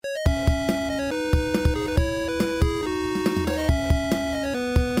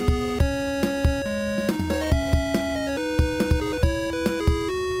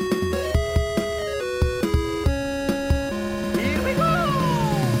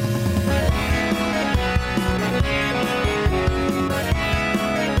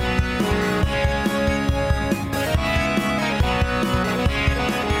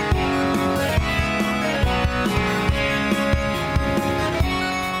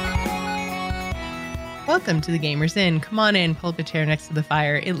Welcome to the Gamers Inn. Come on in, pull up a chair next to the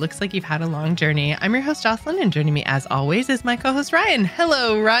fire. It looks like you've had a long journey. I'm your host, Jocelyn, and joining me as always is my co-host, Ryan.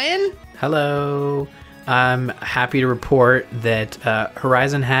 Hello, Ryan. Hello. I'm happy to report that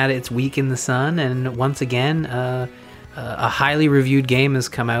Horizon had its week in the sun, and once again, a highly reviewed game has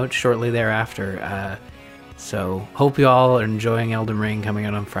come out shortly thereafter. So hope you all are enjoying Elden Ring coming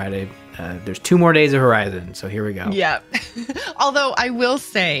out on Friday. There's 2 more days of Horizon, so here we go. Yeah. Although I will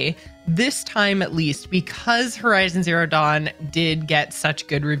say, this time at least, because Horizon Zero Dawn did get such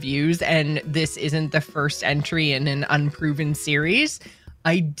good reviews, and this isn't the first entry in an unproven series,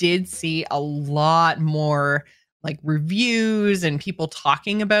 I did see a lot more like reviews and people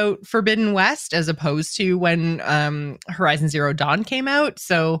talking about Forbidden West as opposed to when Horizon Zero Dawn came out.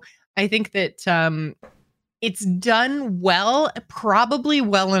 So I think that it's done well, probably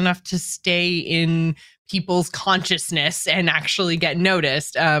well enough to stay in people's consciousness and actually get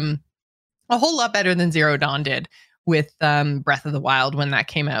noticed. A whole lot better than Zero Dawn did with Breath of the Wild when that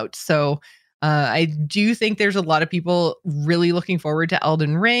came out. So I do think there's a lot of people really looking forward to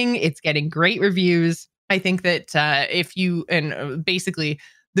Elden Ring. It's getting great reviews. I think that basically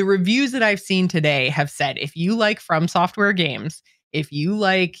the reviews that I've seen today have said, if you like From Software games, if you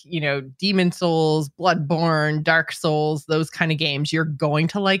like, Demon Souls, Bloodborne, Dark Souls, those kind of games, you're going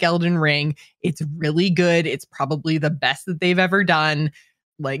to like Elden Ring. It's really good. It's probably the best that they've ever done.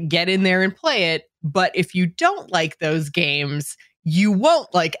 Like, get in there and play it. But if you don't like those games, you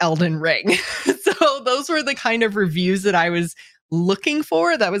won't like Elden Ring. So those were the kind of reviews that I was looking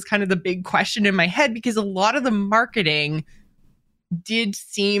for. That was kind of the big question in my head, because a lot of the marketing did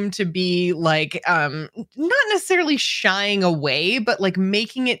seem to be like not necessarily shying away, but like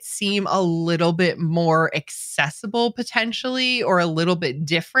making it seem a little bit more accessible potentially, or a little bit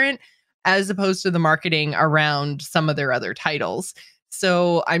different, as opposed to the marketing around some of their other titles.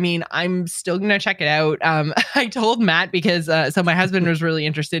 So, I mean, I'm still going to check it out. I told Matt because so my husband was really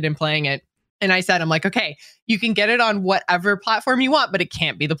interested in playing it. And I said, I'm like, okay, you can get it on whatever platform you want, but it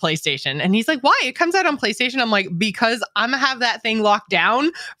can't be the PlayStation. And he's like, why? It comes out on PlayStation. I'm like, because I'm going to have that thing locked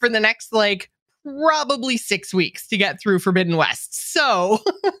down for the next, probably 6 weeks to get through Forbidden West. So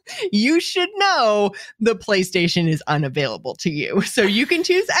you should know the PlayStation is unavailable to you. So you can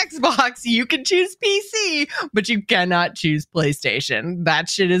choose Xbox, you can choose PC, but you cannot choose PlayStation. That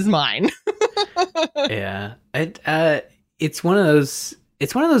shit is mine. Yeah. It's one of those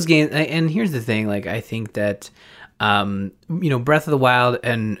games, and here's the thing, I think that Breath of the Wild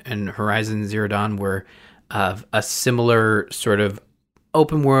and Horizon Zero Dawn were a similar sort of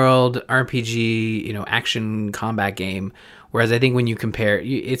open world RPG, action combat game. Whereas I think when you compare,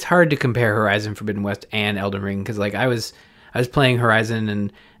 it's hard to compare Horizon Forbidden West and Elden Ring, because I was playing Horizon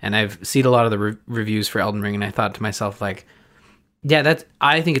and I've seen a lot of the reviews for Elden Ring, and I thought to myself, yeah,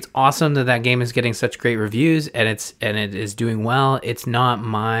 I think it's awesome that game is getting such great reviews and it is doing well. It's not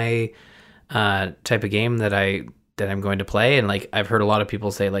my type of game that I'm going to play, and I've heard a lot of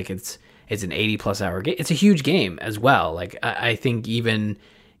people say it's an 80+ hour game. It's a huge game as well. I think even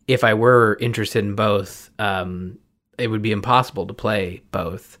if I were interested in both, it would be impossible to play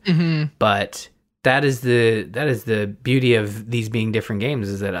both. Mm-hmm. But that is the beauty of these being different games,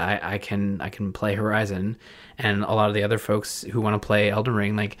 is that I can play Horizon, and a lot of the other folks who want to play Elden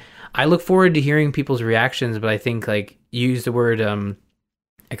Ring. I look forward to hearing people's reactions, but I think you use the word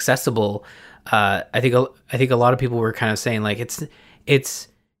accessible. I think a lot of people were kind of saying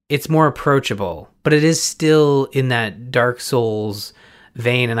it's more approachable, but it is still in that Dark Souls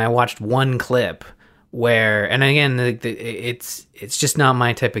vein. And I watched one clip and again, it's just not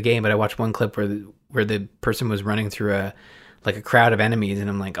my type of game, but I watched one clip where the person was running through a crowd of enemies, and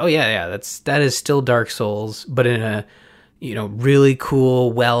I'm like, oh yeah, that is still Dark Souls, but in a really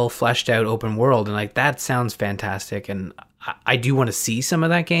cool, well fleshed out open world, and that sounds fantastic, and I do want to see some of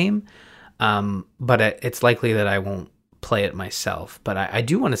that game, but it's likely that I won't play it myself, but I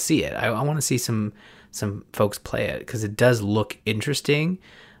do want to see it. I want to see some folks play it, because it does look interesting.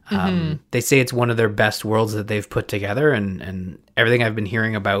 Mm-hmm. They say it's one of their best worlds that they've put together, and everything I've been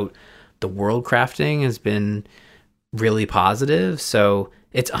hearing about the world crafting has been really positive. So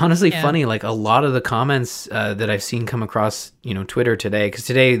it's honestly funny, a lot of the comments that I've seen come across Twitter today, because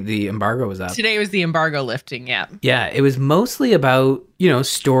today the embargo was up. Today was the embargo lifting. Yeah, it was mostly about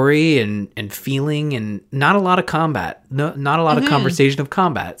story and feeling, and not a lot of combat, not a lot of conversation of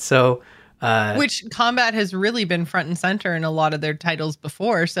combat. So which combat has really been front and center in a lot of their titles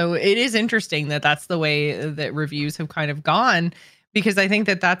before. So it is interesting that that's the way that reviews have kind of gone, because I think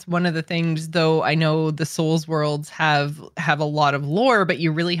that that's one of the things, though I know the Souls worlds have a lot of lore, but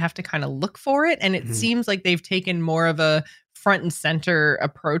you really have to kind of look for it. And it seems like they've taken more of a front and center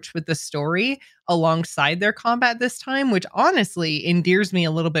approach with the story alongside their combat this time, which honestly endears me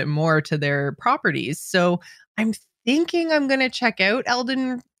a little bit more to their properties. So I'm thinking I'm going to check out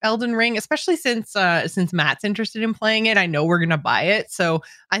Elden Ring, especially since Matt's interested in playing it. I know we're going to buy it. So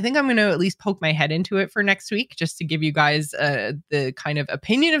I think I'm going to at least poke my head into it for next week, just to give you guys the kind of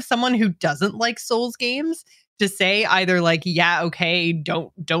opinion of someone who doesn't like Souls games, to say either like, yeah, okay,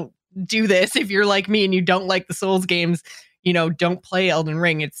 don't do this. If you're like me and you don't like the Souls games, don't play Elden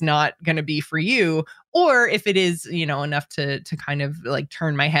Ring. It's not going to be for you. Or if it is, enough to kind of like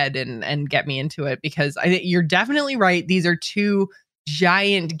turn my head and get me into it, because I think you're definitely right. These are two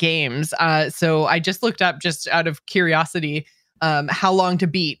giant games. So I just looked up, just out of curiosity, how long to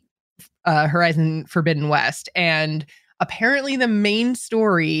beat Horizon Forbidden West. And apparently the main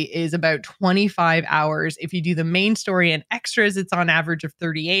story is about 25 hours. If you do the main story and extras, it's on average of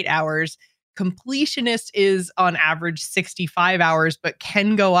 38 hours. Completionist is on average 65 hours, but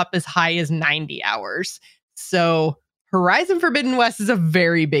can go up as high as 90 hours. So Horizon Forbidden West is a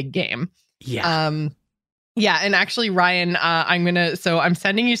very big game. Yeah. Yeah. And actually, Ryan, I'm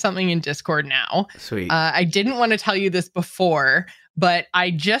sending you something in Discord now. Sweet. I didn't want to tell you this before, but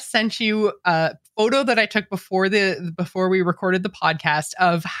I just sent you a photo that I took before we recorded the podcast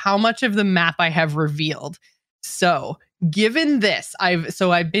of how much of the map I have revealed. So given this,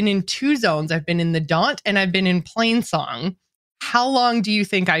 I've been in two zones. I've been in the Daunt and I've been in Plainsong. How long do you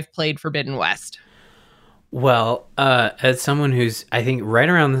think I've played Forbidden West? Well, as someone who's, I think, right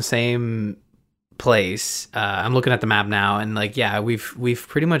around the same place, I'm looking at the map now, and like, yeah, we've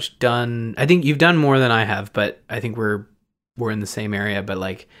pretty much done. I think you've done more than I have, but I think we're in the same area.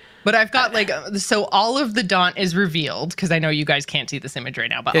 But I've got so all of the Daunt is revealed, because I know you guys can't see this image right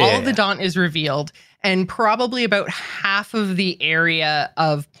now, but all of the Daunt is revealed, and probably about half of the area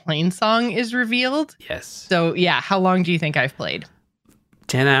of Plainsong is revealed. Yes. So yeah, how long do you think I've played?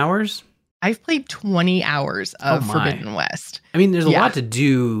 10 hours? I've played 20 hours of Forbidden West. I mean, there's a lot to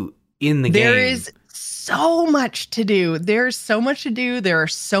do in the game. There is so much to do. There's so much to do. There are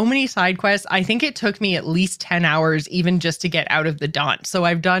so many side quests. I think it took me at least 10 hours even just to get out of the Daunt. So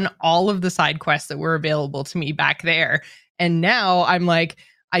I've done all of the side quests that were available to me back there. And now I'm like,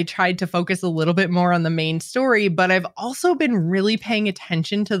 I tried to focus a little bit more on the main story, but I've also been really paying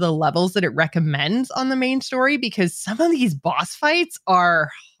attention to the levels that it recommends on the main story, because some of these boss fights are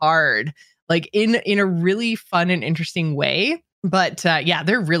hard, like in a really fun and interesting way. But yeah,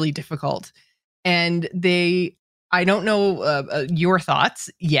 they're really difficult. And I don't know your thoughts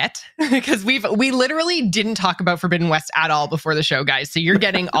yet, because we literally didn't talk about Forbidden West at all before the show, guys. So you're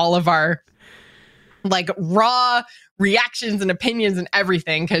getting all of our like raw reactions and opinions and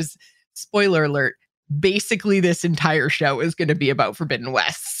everything, because spoiler alert, basically this entire show is going to be about Forbidden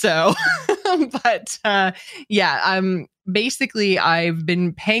West. So, but basically I've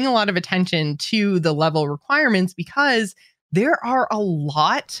been paying a lot of attention to the level requirements, because there are a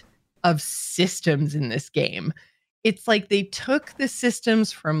lot of systems in this game. It's like they took the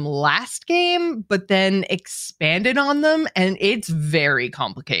systems from last game, but then expanded on them, and it's very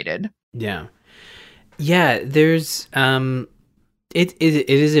complicated. Yeah. There's it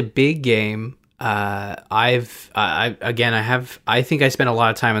is a big game. I think I spent a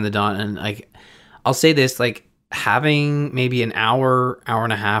lot of time in the Daunt, and like, I'll say this, like, having maybe an hour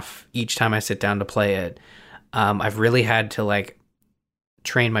and a half each time I sit down to play it, I've really had to like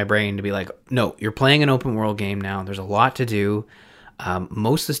train my brain to be like, no, you're playing an open world game now. There's a lot to do.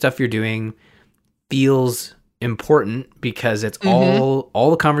 Most of the stuff you're doing feels important because it's all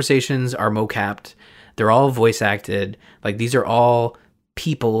the conversations are mocapped. They're all voice acted. Like, these are all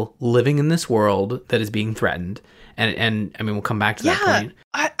people living in this world that is being threatened. And I mean, we'll come back to that point.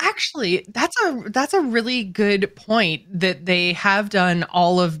 Actually, that's a really good point, that they have done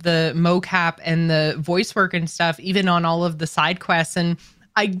all of the mocap and the voice work and stuff, even on all of the side quests. And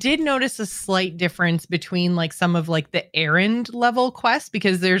I did notice a slight difference between like some of like the errand level quests,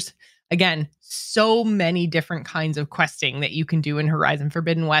 because there's, again, so many different kinds of questing that you can do in Horizon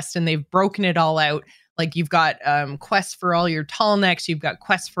Forbidden West, and they've broken it all out. Like, you've got quests for all your tall necks, you've got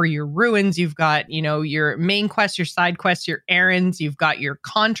quests for your ruins, you've got, your main quests, your side quests, your errands, you've got your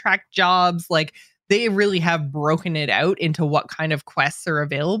contract jobs. Like, they really have broken it out into what kind of quests are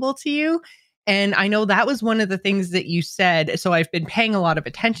available to you. And I know that was one of the things that you said, so I've been paying a lot of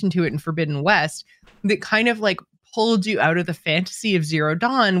attention to it in Forbidden West, that kind of like pulled you out of the fantasy of Zero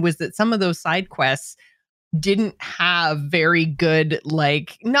Dawn, was that some of those side quests didn't have very good,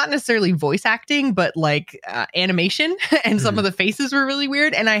 like, not necessarily voice acting, but like animation. And some of the faces were really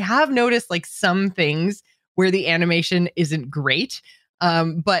weird. And I have noticed like some things where the animation isn't great.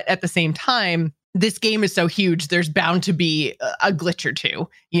 But at the same time, this game is so huge, there's bound to be a glitch or two,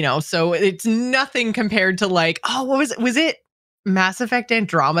 so it's nothing compared to like, oh, what was it Mass Effect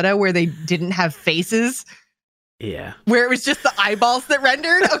Andromeda where they didn't have faces? Yeah. Where it was just the eyeballs that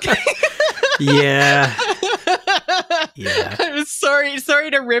rendered? Okay. Yeah. Yeah. I'm sorry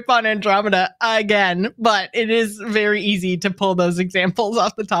to rip on Andromeda again, but it is very easy to pull those examples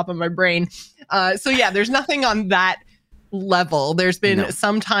off the top of my brain. So yeah, there's nothing on that level. There's been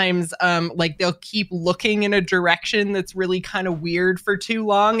sometimes like they'll keep looking in a direction that's really kind of weird for too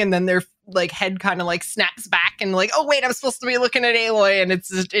long, and then their like head kind of like snaps back and like, oh wait, I'm supposed to be looking at Aloy, and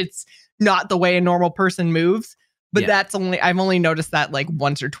it's not the way a normal person moves. But I've only noticed that like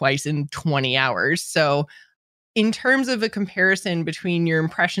once or twice in 20 hours. So in terms of a comparison between your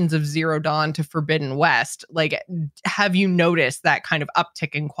impressions of Zero Dawn to Forbidden West, like, have you noticed that kind of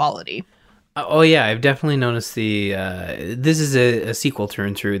uptick in quality? Oh yeah, I've definitely noticed this is a sequel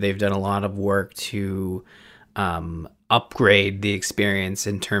through. They've done a lot of work to upgrade the experience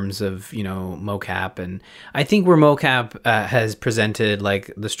in terms of, mocap. And I think where mocap has presented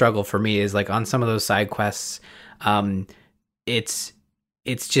like the struggle for me is like on some of those side quests, it's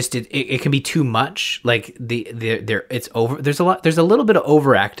just it can be too much. Like it's over. There's a little bit of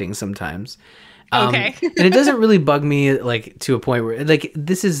overacting sometimes. Okay. And it doesn't really bug me like to a point where like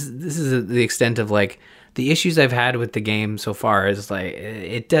this is the extent of like the issues I've had with the game so far is like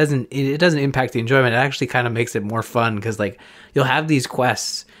it doesn't impact the enjoyment. It actually kind of makes it more fun because like you'll have these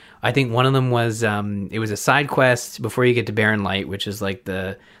quests. I think one of them was it was a side quest before you get to Barren Light, which is like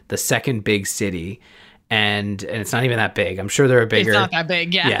the second big city. And it's not even that big. I'm sure there are bigger. It's not that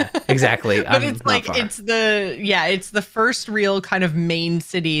big, yeah. Yeah, exactly. But it's like it's the first real kind of main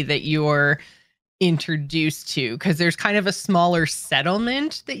city that you're introduced to, because there's kind of a smaller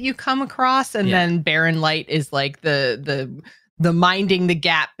settlement that you come across, and then Barren Light is like the minding the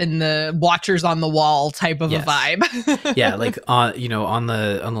gap and the watchers on the wall type of a vibe. Yeah, like on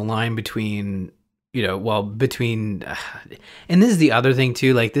the line between between and this is the other thing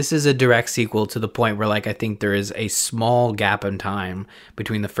too, like this is a direct sequel to the point where like I think there is a small gap in time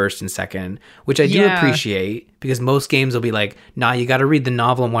between the first and second, which I do appreciate, because most games will be like, nah, you got to read the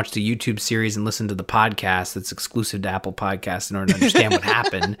novel and watch the YouTube series and listen to the podcast that's exclusive to Apple Podcasts in order to understand what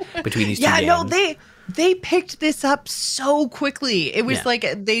happened between these two games. No, they picked this up so quickly. It was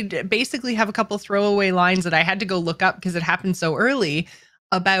like they basically have a couple throwaway lines that I had to go look up because it happened so early,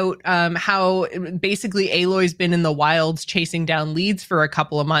 about how basically Aloy's been in the wilds chasing down leads for a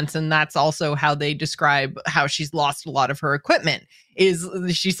couple of months, and that's also how they describe how she's lost a lot of her equipment. Is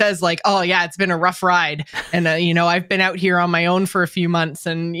she says like, oh yeah, it's been a rough ride, and I've been out here on my own for a few months,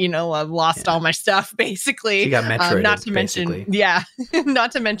 and I've lost all my stuff basically. She got Metroided, not to mention,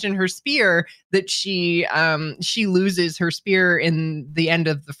 not to mention her spear, that she loses her spear in the end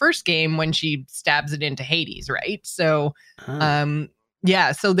of the first game when she stabs it into Hades, right? So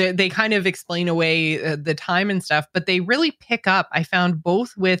yeah, so they kind of explain away the time and stuff, but they really pick up, I found,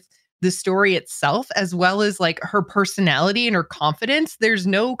 both with the story itself as well as like her personality and her confidence. There's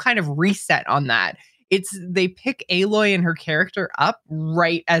no kind of reset on that. They pick Aloy and her character up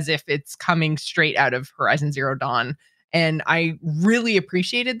right as if it's coming straight out of Horizon Zero Dawn. And I really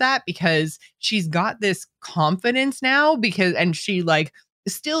appreciated that, because she's got this confidence now, and she like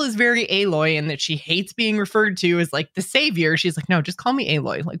still is very Aloy, and that she hates being referred to as like the savior. She's like, no, just call me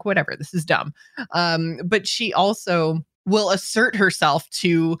Aloy, like whatever, this is dumb. But she also will assert herself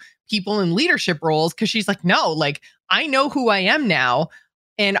to people in leadership roles, because she's like, no, like I know who I am now,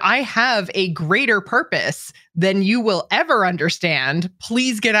 and I have a greater purpose than you will ever understand.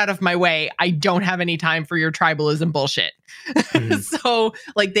 Please get out of my way. I don't have any time for your tribalism bullshit. Mm-hmm. So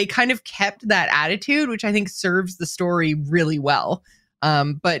like they kind of kept that attitude, which I think serves the story really well.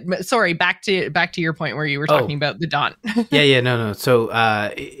 But sorry, back to your point where you were talking about the Daunt. No. So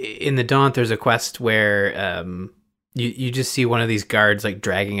in the Daunt, there's a quest where you just see one of these guards like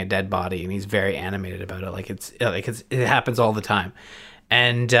dragging a dead body, and he's very animated about it. It happens all the time,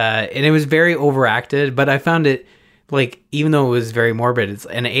 and it was very overacted. But I found it, like, even though it was very morbid,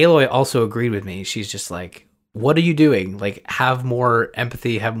 and Aloy also agreed with me. She's just like, what are you doing? Like, have more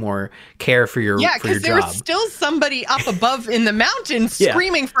empathy, have more care for your job. Yeah, because there was still somebody up above in the mountain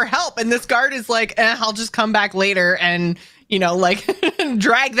screaming for help, and this guard is like, I'll just come back later and like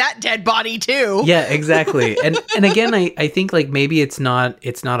drag that dead body too. Yeah, exactly. And again, I think like maybe it's not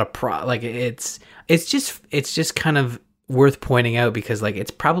like it's just kind of worth pointing out, because like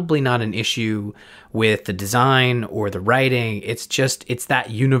it's probably not an issue with the design or the writing. It's that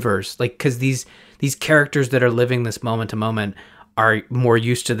universe, like, because these characters that are living this moment to moment are more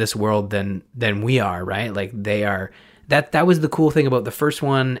used to this world than we are, right? Like they that was the cool thing about the first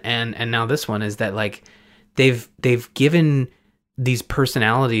one and now this one, is that like they've given these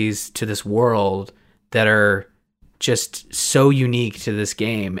personalities to this world that are just so unique to this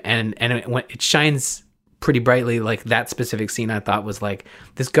game, and it shines pretty brightly. Like that specific scene I thought was like,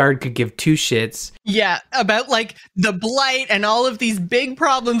 this guard could give two shits. Yeah, about like the blight and all of these big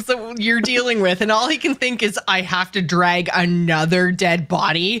problems that you're dealing with, and all he can think is, I have to drag another dead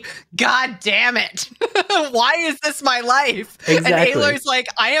body. God damn it. Why is this my life? Exactly. And Aloy's like,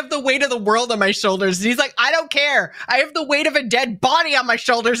 I have the weight of the world on my shoulders. And he's like, I don't care. I have the weight of a dead body on my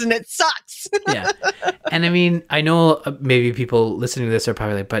shoulders and it sucks. Yeah. And I mean, I know maybe people listening to this are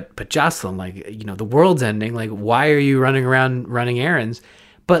probably like, but Jocelyn, like, you know, the world's ending. Like, why are you running around running errands?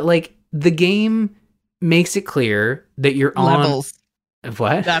 But like, the game makes it clear that you're on levels.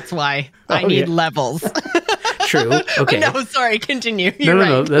 What? That's why I need levels. True. Okay. No, sorry. Continue. You're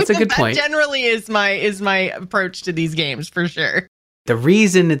no. right. That's a good point. That generally is my approach to these games for sure. The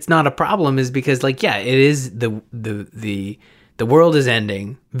reason it's not a problem is because, like, yeah, it is the world is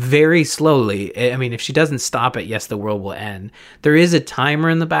ending very slowly. I mean, if she doesn't stop it, yes, the world will end. There is a timer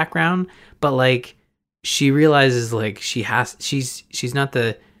in the background, but like, she realizes like she's not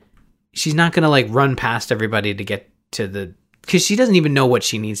gonna like run past everybody to get to the, because she doesn't even know what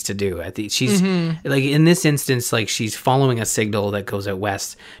she needs to do. She's like, in this instance, like, she's following a signal that goes out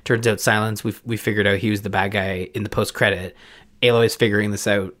west. Turns out Silence, we figured out he was the bad guy in the post credit. Aloy is figuring this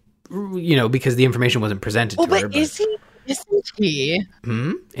out, you know, because the information wasn't presented to her. But isn't he?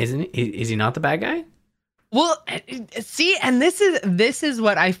 Is he not the bad guy? Well, see, and this is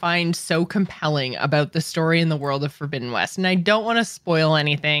what I find so compelling about the story in the world of Forbidden West. And I don't want to spoil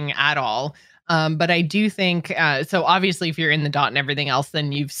anything at all. But I do think, so obviously if you're in the dot and everything else,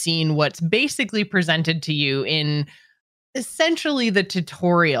 then you've seen what's basically presented to you in essentially the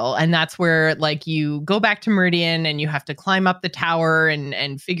tutorial. And that's where like you go back to Meridian and you have to climb up the tower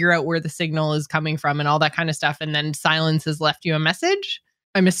and figure out where the signal is coming from and all that kind of stuff. And then Silence has left you a message.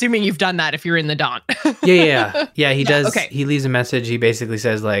 I'm assuming you've done that if you're in the Daunt. Yeah. He does. Okay. He leaves a message. He basically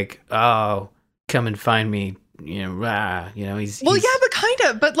says like, "Oh, come and find me." You know, he's yeah, but kind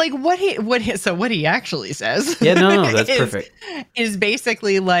of. But like, what he actually says? Yeah, no, that's perfect. Is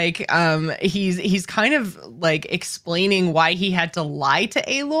basically like, he's kind of like explaining why he had to lie to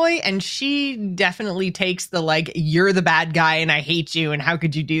Aloy, and she definitely takes the like, "You're the bad guy, and I hate you, and how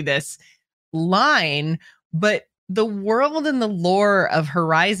could you do this?" line, but the world and the lore of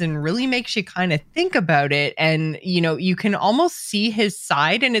Horizon really makes you kind of think about it. And, you know, you can almost see his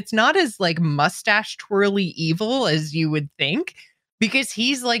side, and it's not as like mustache twirly evil as you would think, because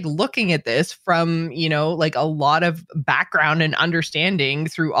he's like looking at this from, you know, like a lot of background and understanding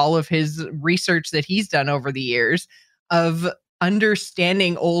through all of his research that he's done over the years of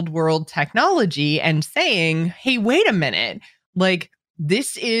understanding old world technology and saying, hey, wait a minute, like,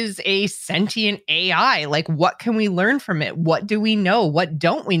 this is a sentient AI. Like, what can we learn from it? What do we know? What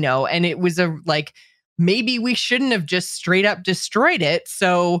don't we know? And it was maybe we shouldn't have just straight up destroyed it.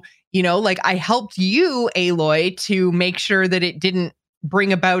 So, you know, like, I helped you, Aloy, to make sure that it didn't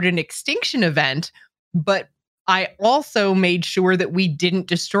bring about an extinction event, but I also made sure that we didn't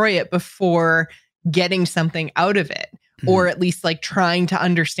destroy it before getting something out of it. Or at least like trying to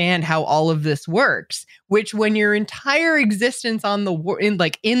understand how all of this works, which when your entire existence in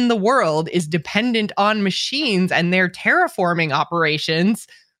the world is dependent on machines and their terraforming operations,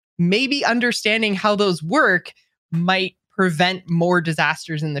 maybe understanding how those work might prevent more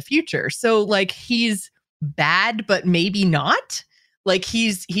disasters in the future. So like, he's bad, but maybe not. Like,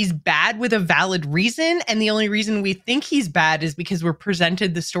 he's bad with a valid reason, and the only reason we think he's bad is because we're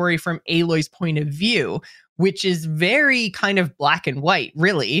presented the story from Aloy's point of view, which is very kind of black and white,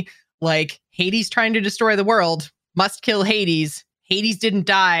 really. Like, Hades trying to destroy the world, must kill Hades. Hades didn't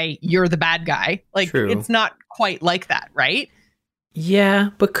die, you're the bad guy. Like, True. It's not quite like that, right? Yeah,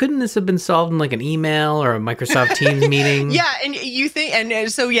 but couldn't this have been solved in like an email or a Microsoft Teams meeting? Yeah, and you think,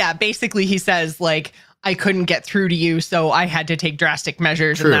 and so yeah, basically he says like, I couldn't get through to you, so I had to take drastic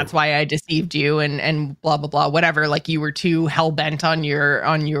measures. True. And that's why I deceived you and blah, blah, blah, whatever. Like, you were too hell-bent on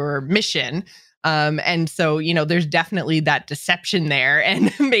your mission. And so, you know, there's definitely that deception there.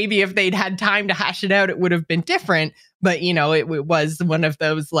 And maybe if they'd had time to hash it out, it would have been different. But, you know, it was one of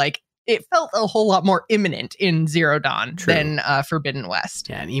those, like, it felt a whole lot more imminent in Zero Dawn than Forbidden West.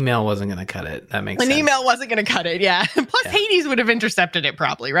 Yeah, an email wasn't going to cut it. That makes sense. An email wasn't going to cut it, yeah. Plus, Hades would have intercepted it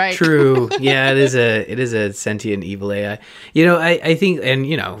probably, right? True. Yeah, it is a sentient evil AI. You know, I think, and,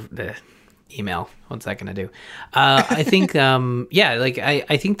 you know, the email, what's that going to do? I think,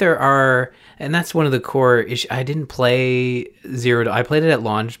 I think there are, and that's one of the core issues. I didn't play Zero Dawn. I played it at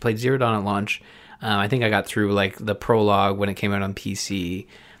launch, played Zero Dawn at launch. I think I got through like the prologue when it came out on PC.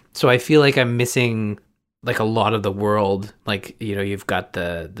 So I feel like I'm missing like a lot of the world. Like, you know, you've got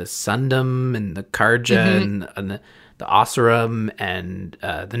the Sundom and the Karja and the Oseram and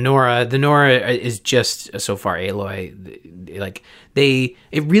the Nora. The Nora is just so far Aloy. Like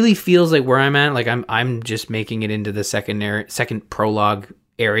it really feels like where I'm at. Like I'm just making it into the second prologue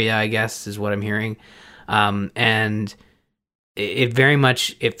area, I guess, is what I'm hearing. And it very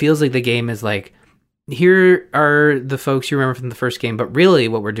much, it feels like the game is like, here are the folks you remember from the first game, but really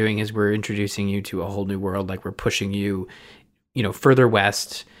what we're doing is we're introducing you to a whole new world. Like we're pushing you, you know, further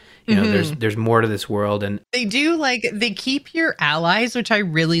west. You know, there's more to this world. And they do, like, they keep your allies, which I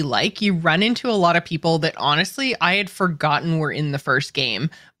really like. You run into a lot of people that honestly I had forgotten were in the first game,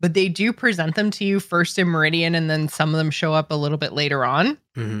 but they do present them to you first in Meridian, and then some of them show up a little bit later on.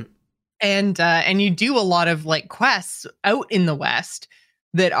 And you do a lot of like quests out in the West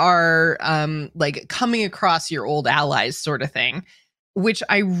that are like coming across your old allies sort of thing, which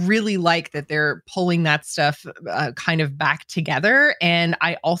I really like that they're pulling that stuff kind of back together. And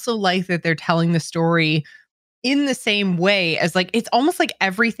I also like that they're telling the story in the same way as, like, it's almost like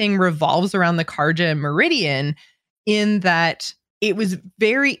everything revolves around the Karja and Meridian, in that it was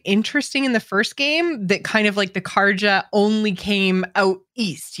very interesting in the first game that kind of like the Karja only came out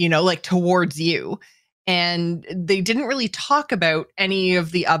east, you know, like towards you. And they didn't really talk about any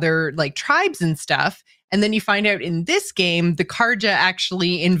of the other like tribes and stuff. And then you find out in this game, the Karja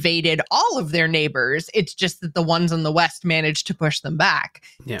actually invaded all of their neighbors. It's just that the ones on the west managed to push them back.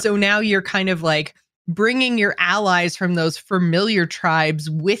 Yeah. So now you're kind of like bringing your allies from those familiar tribes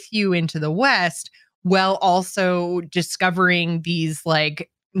with you into the west, while also discovering these like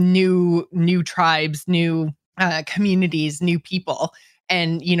new tribes, new communities, new people,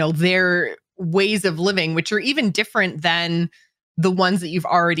 and, you know, their ways of living, which are even different than the ones that you've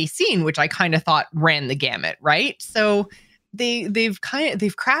already seen, which I kind of thought ran the gamut, right? So they've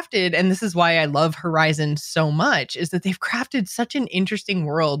crafted, and this is why I love Horizon so much, is that they've crafted such an interesting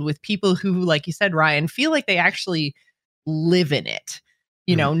world with people who, like you said, Ryan, feel like they actually live in it.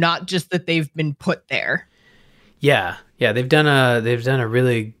 You know, not just that they've been put there. Yeah, they've done a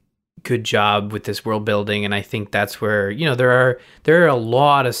really good job with this world building, and I think that's where, you know, there are a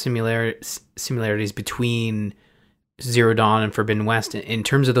lot of similarities between Zero Dawn and Forbidden West in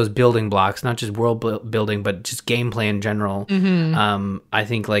terms of those building blocks, not just world building, but just gameplay in general. I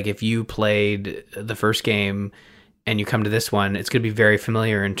think like if you played the first game and you come to this one, it's going to be very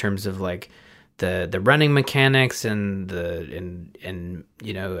familiar in terms of like the running mechanics and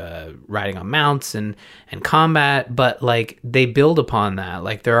you know, riding on mounts and combat, but like they build upon that.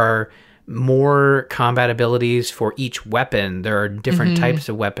 Like there are more combat abilities for each weapon. There are different types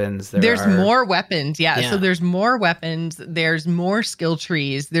of weapons. There's more weapons. Yeah. So there's more weapons. There's more skill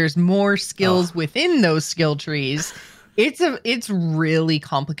trees. There's more skills within those skill trees. It's really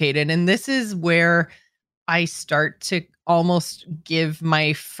complicated. And this is where I start to almost give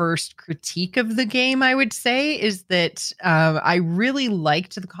my first critique of the game, I would say, is that I really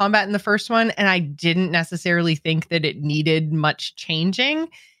liked the combat in the first one, and I didn't necessarily think that it needed much changing.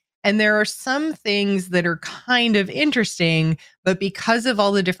 And there are some things that are kind of interesting, but because of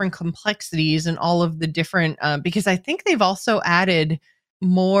all the different complexities and all of the different, because I think they've also added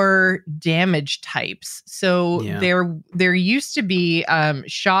more damage types. So there used to be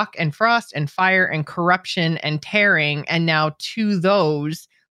shock and frost and fire and corruption and tearing, and now to those,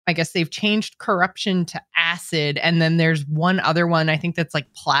 I guess they've changed corruption to acid, and then there's one other one I think that's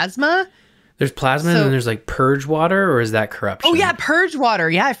like plasma. There's plasma, and then there's like purge water, or is that corruption? Oh yeah, purge water.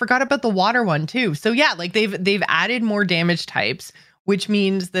 Yeah, I forgot about the water one too. So yeah, like they've added more damage types, which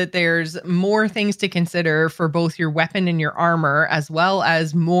means that there's more things to consider for both your weapon and your armor, as well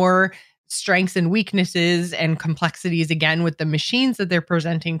as more strengths and weaknesses and complexities again with the machines that they're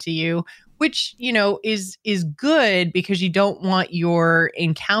presenting to you, which, you know, is good because you don't want your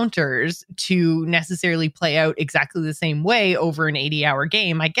encounters to necessarily play out exactly the same way over an 80-hour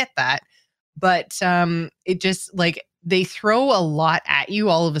game. I get that. But it just, like, they throw a lot at you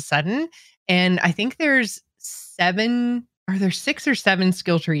all of a sudden. And I think there's 6 or 7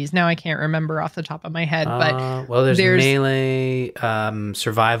 skill trees. Now I can't remember off the top of my head. But well, there's melee,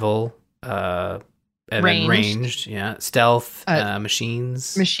 survival, and then ranged, stealth,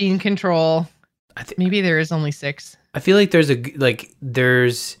 machines, machine control. Maybe there is only 6. I feel like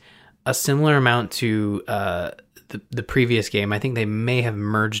there's a similar amount to the previous game. I think they may have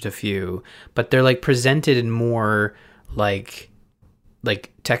merged a few, but they're like presented in more like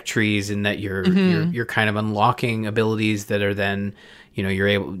like tech trees, and that Mm-hmm. you're kind of unlocking abilities that are then, you're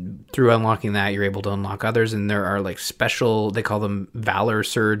able, through unlocking that, you're able to unlock others, and there are like special, they call them Valor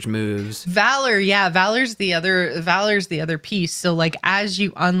Surge moves. Valor, yeah, Valor's the other piece. So like as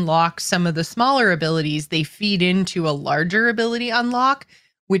you unlock some of the smaller abilities, they feed into a larger ability unlock,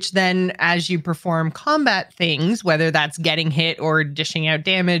 which then as you perform combat things, whether that's getting hit or dishing out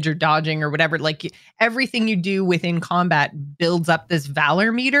damage or dodging or whatever, like everything you do within combat builds up this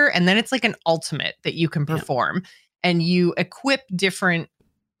Valor meter, and then it's like an ultimate that you can Yeah. perform. And you equip different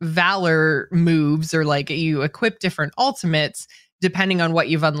Valor moves, or like you equip different ultimates depending on what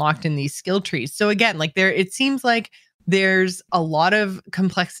you've unlocked in these skill trees. So again, like it seems like there's a lot of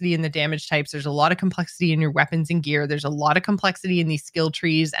complexity in the damage types. There's a lot of complexity in your weapons and gear. There's a lot of complexity in these skill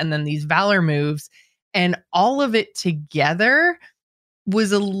trees and then these Valor moves. And all of it together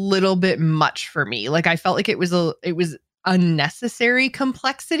was a little bit much for me. Like I felt like it was unnecessary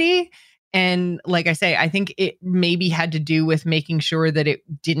complexity. And like I say, I think it maybe had to do with making sure that it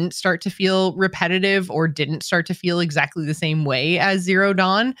didn't start to feel repetitive or didn't start to feel exactly the same way as Zero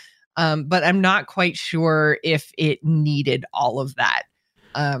Dawn. But I'm not quite sure if it needed all of that.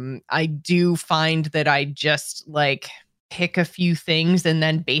 I do find that I just like pick a few things and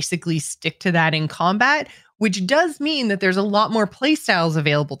then basically stick to that in combat, which does mean that there's a lot more playstyles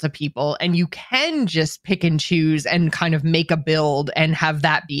available to people, and you can just pick and choose and kind of make a build and have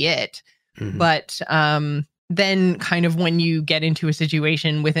that be it. Mhm. But then kind of when you get into a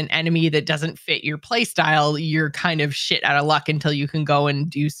situation with an enemy that doesn't fit your playstyle, you're kind of shit out of luck until you can go and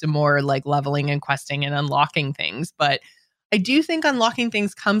do some more like leveling and questing and unlocking things. But I do think unlocking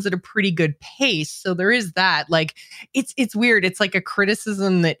things comes at a pretty good pace. So there is that. Like it's weird. It's like a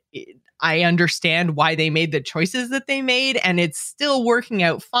criticism that I understand why they made the choices that they made, and it's still working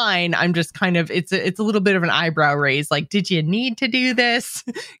out fine. I'm just kind of it's a little bit of an eyebrow raise. Like, did you need to do this?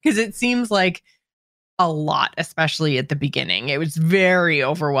 Because it seems like a lot, especially at the beginning. It was very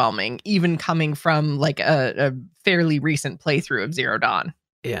overwhelming, even coming from like a fairly recent playthrough of Zero Dawn.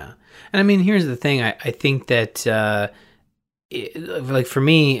 Yeah. And I mean, here's the thing. I think that, like for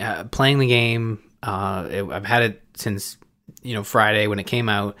me, playing the game, I've had it since, Friday when it came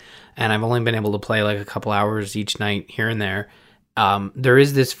out, and I've only been able to play like a couple hours each night here and there. There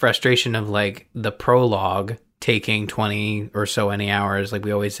is this frustration of like the prologue taking 20 or so any hours. Like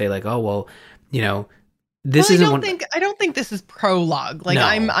we always say like, oh, well, this Well, isn't I don't think this is prologue. Like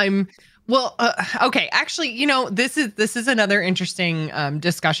No. I'm well, okay. Actually, this is another interesting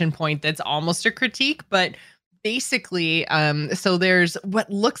discussion point that's almost a critique, but basically, so there's what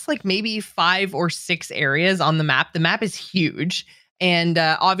looks like maybe 5 or 6 areas on the map. The map is huge. And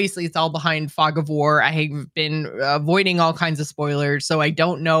obviously, it's all behind Fog of War. I have been avoiding all kinds of spoilers, so I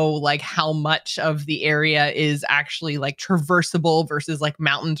don't know like how much of the area is actually like traversable versus like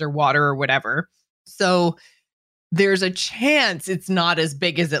mountains or water or whatever. So there's a chance it's not as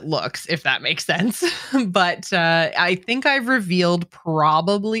big as it looks, if that makes sense. But I think I've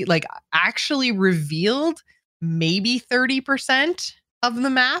actually revealed maybe 30% of the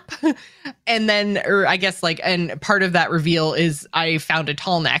map. And then, or I guess and part of that reveal is I found a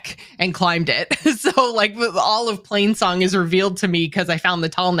tall neck and climbed it. So like all of Plainsong is revealed to me because I found the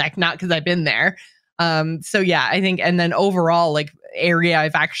tall neck, not because I've been there. So yeah, I think, and then overall, like area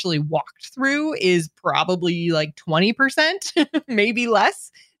I've actually walked through is probably like 20%, maybe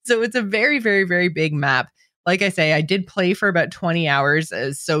less. So it's a very, very, very big map. Like I say, I did play for about 20 hours,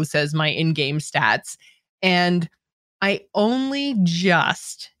 as so says my in-game stats. And I only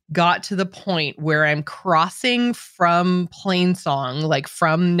just got to the point where I'm crossing from Plainsong, like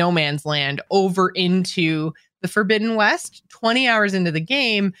from No Man's Land over into the Forbidden West, 20 hours into the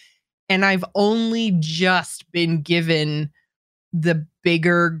game. And I've only just been given the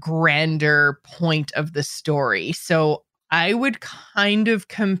bigger, grander point of the story. So I would kind of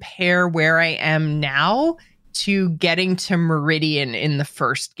compare where I am now to getting to Meridian in the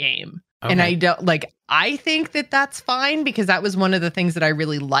first game. Okay. And I think that that's fine, because that was one of the things that I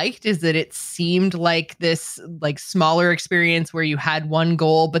really liked, is that it seemed like this like smaller experience where you had one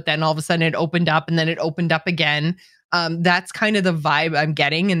goal, but then all of a sudden it opened up and then it opened up again. That's kind of the vibe I'm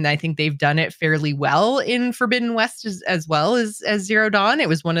getting, and I think they've done it fairly well in Forbidden West as well as Zero Dawn. It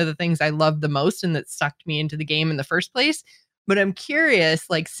was one of the things I loved the most and that sucked me into the game in the first place. But I'm curious,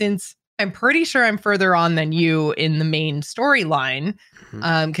 like, since I'm pretty sure I'm further on than you in the main storyline,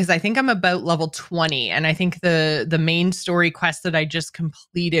 because I think I'm about level 20, and I think the main story quest that I just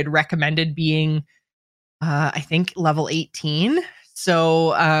completed recommended being, I think level 18.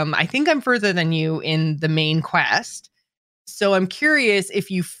 So I think I'm further than you in the main quest. So I'm curious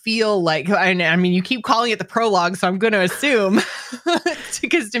if you feel like, I mean, you keep calling it the prologue, so I'm going to assume,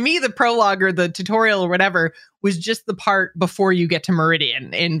 because to me, the prologue or the tutorial or whatever was just the part before you get to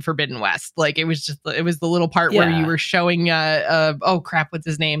Meridian in Forbidden West. Like it was the little part where you were showing, oh crap, what's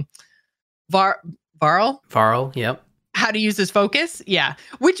his name? Varl? Varl, yep. How to use his focus. Yeah.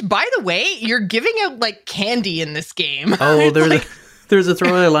 Which, by the way, you're giving out like candy in this game. Oh, there's a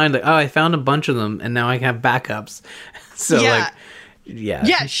throwaway line like, oh, I found a bunch of them and now I have backups. So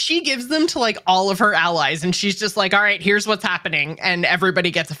yeah, she gives them to like all of her allies and she's just like, all right, here's what's happening, and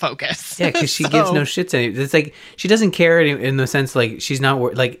everybody gets a focus. Yeah, because she gives no shits. It's like she doesn't care in the sense like she's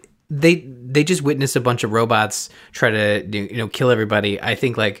not like they just witness a bunch of robots try to kill everybody. I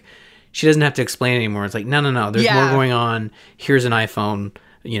think like she doesn't have to explain anymore. It's like no, there's more going on. Here's an iPhone.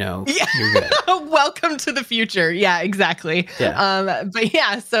 You're good. Welcome to the future. Yeah, exactly. Yeah. But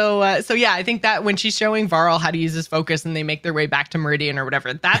yeah, so yeah, I think that when she's showing Varl how to use his focus and they make their way back to Meridian or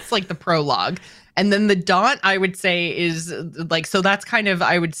whatever, that's like the prologue. And then the Daunt, I would say, is like, so that's kind of,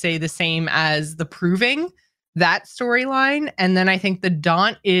 I would say, the same as the Proving, that storyline. And then I think the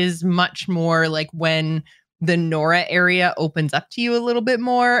Daunt is much more like when the Nora area opens up to you a little bit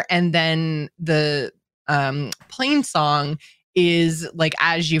more. And then the Plain Song is like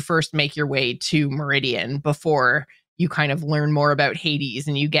as you first make your way to Meridian before you kind of learn more about Hades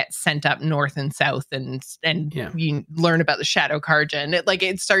and you get sent up north and south and you learn about the Shadow Carja, and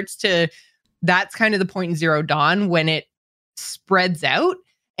it starts to, that's kind of the point in Zero Dawn when it spreads out.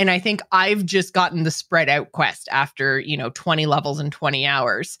 And I think I've just gotten the spread out quest after 20 levels and 20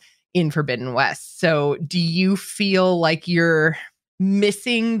 hours in Forbidden West. So do you feel like you're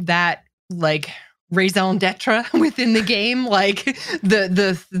missing that like raison d'etre within the game, like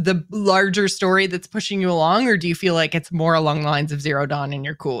the larger story that's pushing you along, or do you feel like it's more along the lines of Zero Dawn and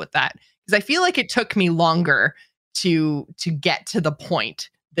you're cool with that? Because I feel like it took me longer to get to the point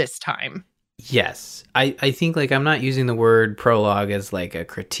this time. Yes. I think like I'm not using the word prologue as like a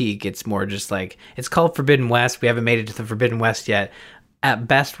critique. It's more just like, it's called Forbidden West. We haven't made it to the Forbidden West yet. At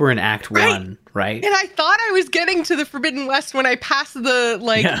best, we're in Act 1, right? And I thought I was getting to the Forbidden West when I passed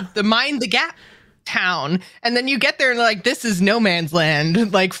the Mind the Gap town, and then you get there and like, this is no man's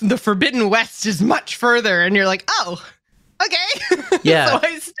land, like the Forbidden West is much further, and you're like, oh, okay. Yeah. So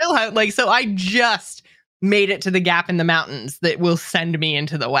I still have so I just made it to the gap in the mountains that will send me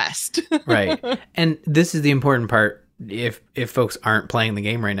into the West. Right. And this is the important part, if folks aren't playing the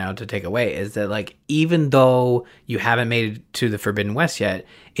game right now, to take away, is that like, even though you haven't made it to the Forbidden West yet,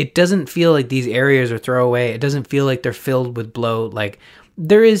 it doesn't feel like these areas are throwaway. It doesn't feel like they're filled with bloat. Like,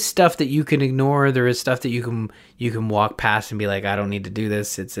 there is stuff that you can ignore. There is stuff that you can walk past and be like, I don't need to do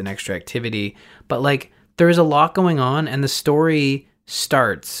this. It's an extra activity. But like, there is a lot going on, and the story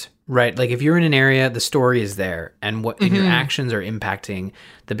starts, right? Like, if you're in an area, the story is there, and and your actions are impacting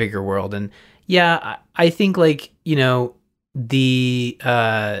the bigger world. And yeah, I think like, the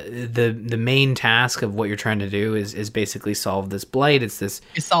main task of what you're trying to do is basically solve this blight. It's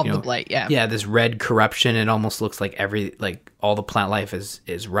solve the blight. Yeah, this red corruption. It almost looks like all the plant life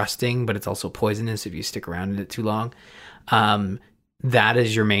is rusting, but it's also poisonous if you stick around in it too long. That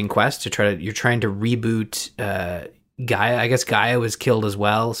is your main quest, you're trying to reboot Gaia. I guess Gaia was killed as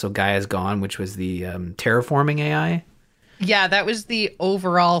well, so Gaia's gone, which was the terraforming AI. Yeah, that was the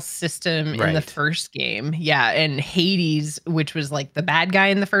overall system in the first game. Yeah, and Hades, which was like the bad guy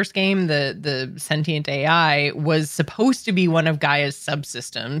in the first game, the sentient AI, was supposed to be one of Gaia's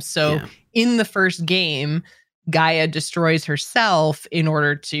subsystems. So in the first game, Gaia destroys herself in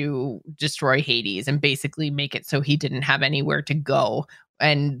order to destroy Hades and basically make it so he didn't have anywhere to go.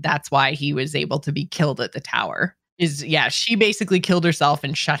 And that's why he was able to be killed at the tower. She basically killed herself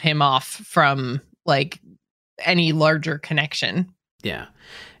and shut him off from like any larger connection. Yeah.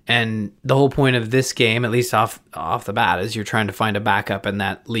 And the whole point of this game, at least off the bat, is you're trying to find a backup, and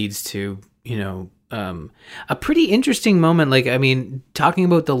that leads to, a pretty interesting moment. Like, I mean, talking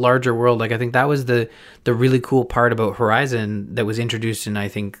about the larger world, like, I think that was the really cool part about Horizon that was introduced in, I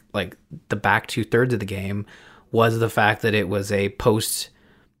think, like, the back 2/3 of the game, was the fact that it was a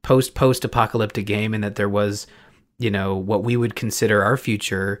post-apocalyptic game, and that there was, what we would consider our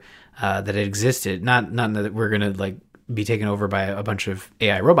future, that it existed. Not that we're going to, like, be taken over by a bunch of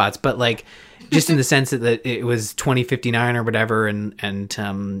AI robots, but like just in the sense that it was 2059 or whatever, and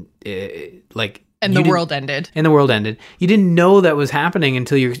the world ended. And the world ended. You didn't know that was happening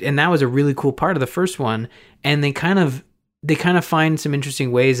until and that was a really cool part of the first one. And they kind of find some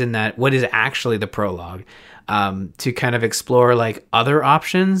interesting ways in that what is actually the prologue, to kind of explore like other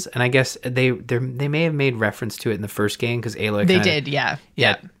options. And I guess they may have made reference to it in the first game, because Ayla did, yeah,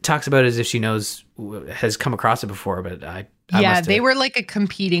 talks about it as if she has come across it before, but I Yeah, they were like a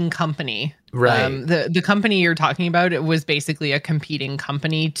competing company. Right. The company you're talking about, it was basically a competing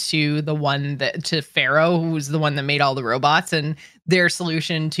company to the one to Pharaoh, who was the one that made all the robots, and their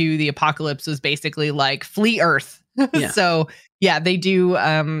solution to the apocalypse was basically like flee Earth. Yeah. So yeah, they do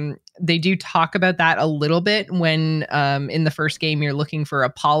talk about that a little bit when in the first game you're looking for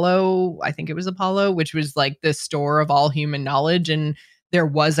Apollo. I think it was Apollo, which was like the store of all human knowledge, and there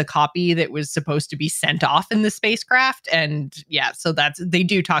was a copy that was supposed to be sent off in the spacecraft. And yeah, so they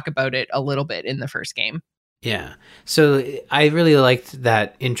do talk about it a little bit in the first game. Yeah. So I really liked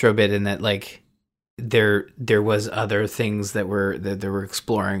that intro bit, in that like there was other things that were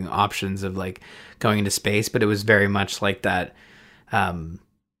exploring options of like going into space, but it was very much like that.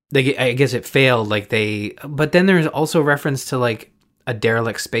 I guess it failed. But then there's also reference to like a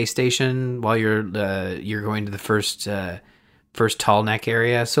derelict space station while you're going to the first tall neck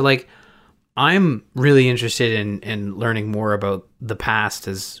area. So like I'm really interested in learning more about the past,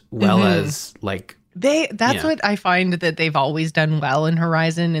 as well as like that's what I find that they've always done well in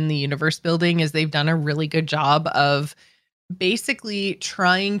Horizon, in the universe building, is they've done a really good job of basically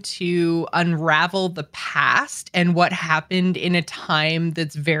trying to unravel the past and what happened in a time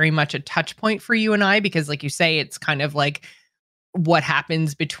that's very much a touch point for you and I, because like you say, it's kind of like what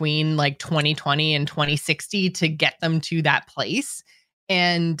happens between like 2020 and 2060 to get them to that place.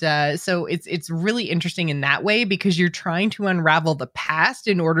 And so it's really interesting in that way, because you're trying to unravel the past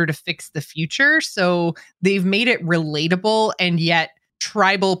in order to fix the future. So they've made it relatable, and yet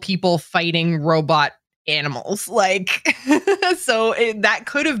tribal people fighting robot animals. Like, so that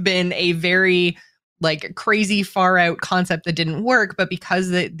could have been a very like crazy far out concept that didn't work, but because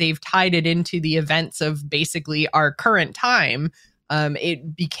they've tied it into the events of basically our current time,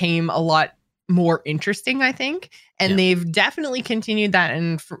 it became a lot more interesting, I think. And they've definitely continued that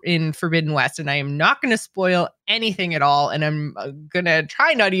in Forbidden West. And I am not going to spoil anything at all. And I'm going to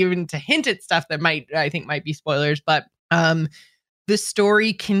try not even to hint at stuff that I think might be spoilers. But the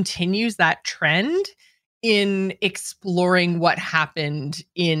story continues that trend in exploring what happened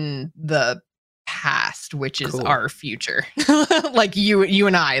in the past, which is our future. Like you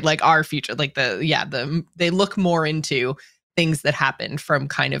and I, like our future, like they look more into things that happened from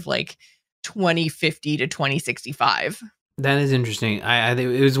kind of like 2050 to 2065. That is interesting. I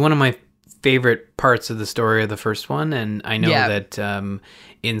it was one of my favorite parts of the story of the first one, and I know that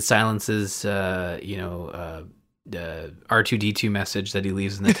in Silence's R2D2 message that he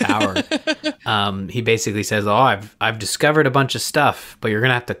leaves in the tower, he basically says, "Oh, I've discovered a bunch of stuff, but you're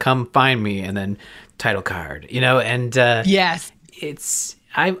gonna have to come find me." And then title card, and yes, it's.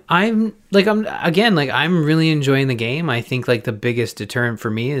 I'm really enjoying the game. I think like the biggest deterrent for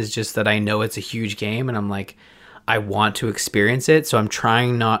me is just that I know it's a huge game, and I'm like, I want to experience it. So I'm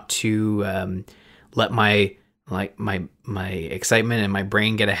trying not to let my excitement and my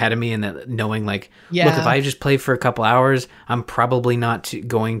brain get ahead of me, and that knowing like, look, if I just play for a couple hours, I'm probably not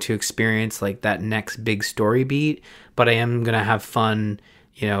going to experience like that next big story beat, but I am going to have fun,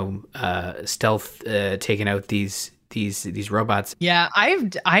 stealth taking out these robots. Yeah,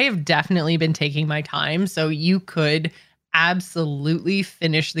 I have definitely been taking my time, so you could absolutely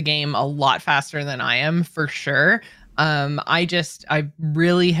finish the game a lot faster than I am, for sure. I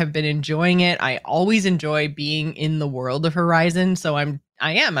really have been enjoying it. I always enjoy being in the world of Horizon, so I'm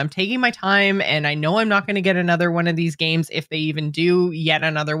taking my time, and I know I'm not going to get another one of these games if they even do yet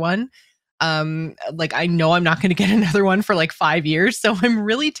another one. Like I know I'm not going to get another one for like 5 years, so I'm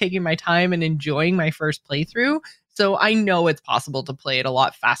really taking my time and enjoying my first playthrough. So I know it's possible to play it a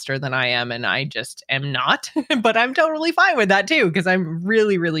lot faster than I am, and I just am not. But I'm totally fine with that too, because I'm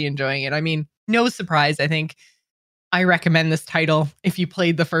really, really enjoying it. I mean, no surprise, I think I recommend this title if you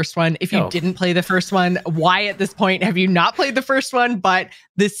played the first one. If you didn't play the first one, why at this point have you not played the first one? But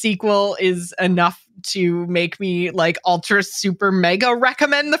the sequel is enough to make me like ultra super mega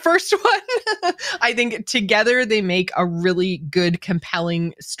recommend the first one. I think together they make a really good,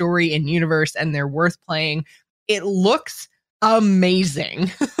 compelling story and universe, and they're worth playing. It looks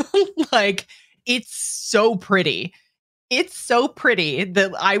amazing. Like, it's so pretty. It's so pretty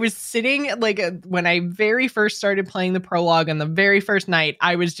that I was sitting when I very first started playing the prologue on the very first night,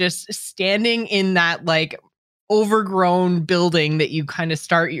 I was just standing in that like overgrown building that you kind of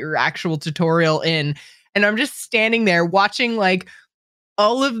start your actual tutorial in. And I'm just standing there watching like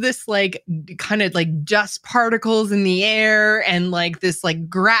all of this like kind of like dust particles in the air and like this like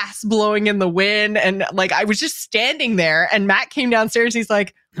grass blowing in the wind. And like I was just standing there, and Matt came downstairs. He's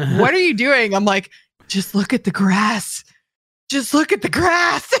like, "What are you doing?" I'm like, "Just look at the grass. Just look at the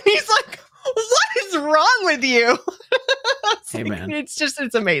grass." And he's like, What is wrong with you? Hey, man.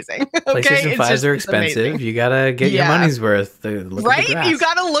 It's amazing. Okay? PlayStation 5s are expensive. You gotta get your money's worth. Look at the grass. You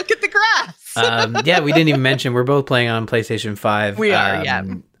gotta look at the grass. Yeah, we didn't even mention we're both playing on PlayStation 5. We are, yeah.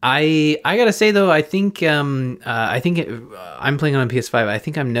 I gotta say though, I think I'm playing on PS5. I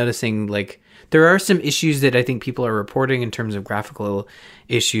think I'm noticing like there are some issues that I think people are reporting in terms of graphical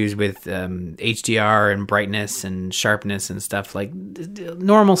issues with HDR and brightness and sharpness and stuff, like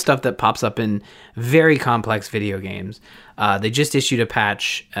normal stuff that pops up in very complex video games. They just issued a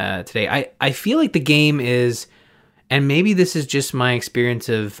patch today. I feel like the game is, and maybe this is just my experience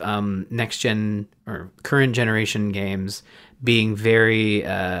of next gen or current generation games being very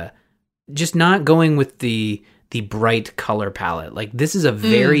just not going with the bright color palette. Like this is a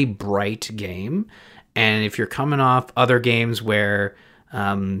very bright game, and if you're coming off other games where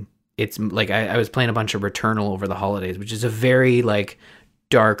it's like I was playing a bunch of Returnal over the holidays, which is a very like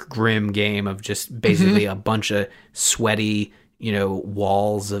dark, grim game of just basically a bunch of sweaty,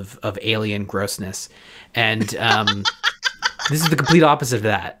 walls of alien grossness, and this is the complete opposite of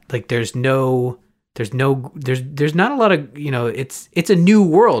that. Like there's not a lot of, it's a new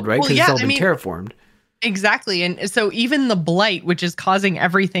world, right? Because it's all been terraformed. Exactly. And so even the blight, which is causing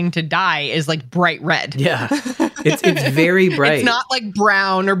everything to die, is like bright red. Yeah. It's very bright. It's not like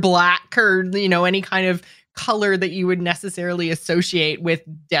brown or black or, any kind of color that you would necessarily associate with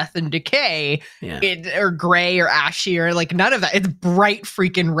death and decay. Yeah. Or gray or ashy or like none of that. It's bright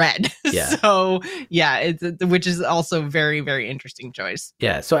freaking red. Yeah. So yeah, which is also very, very interesting choice.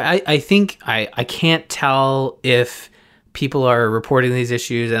 Yeah. So I think I can't tell if people are reporting these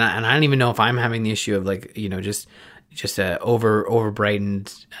issues, and I don't even know if I'm having the issue of like, just a over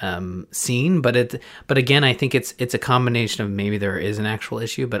brightened scene, but again, I think it's a combination of maybe there is an actual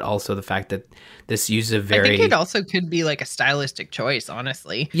issue, but also the fact that this uses a very, I think it also could be like a stylistic choice,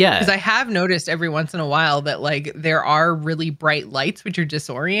 honestly. Yeah, because I have noticed every once in a while that like there are really bright lights which are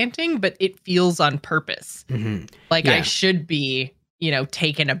disorienting, but it feels on purpose. Like I should be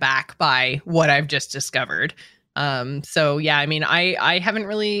taken aback by what I've just discovered. So yeah, I mean, I haven't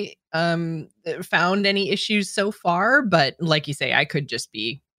really found any issues so far, but like you say, I could just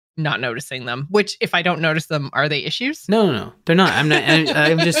be not noticing them, which if I don't notice them, are they issues? No, they're not. I'm not.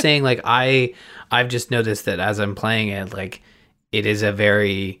 I'm just saying like I've just noticed that as I'm playing it, like it is a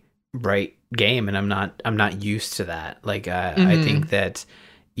very bright game, and I'm not used to that. Like I think that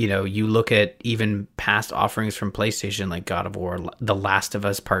you look at even past offerings from PlayStation, like God of War, The Last of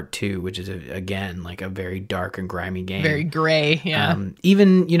Us Part 2, which is again like a very dark and grimy game, very gray. Yeah.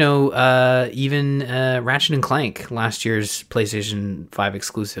 Even Ratchet and Clank, last year's PlayStation 5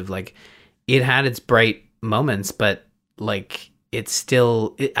 exclusive, like it had its bright moments, but like it's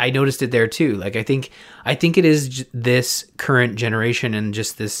still. I noticed it there too. Like I think it is this current generation and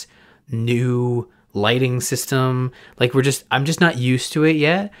just this new lighting system, like I'm just not used to it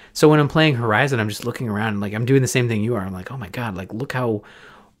yet. So when I'm playing Horizon, I'm just looking around and like I'm doing the same thing you are. I'm like, oh my god, like look how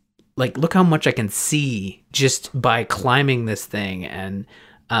much I can see just by climbing this thing. And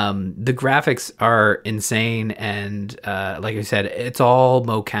the graphics are insane, and like I said, it's all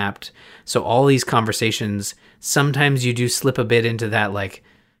mo-capped, so all these conversations, sometimes you do slip a bit into that, like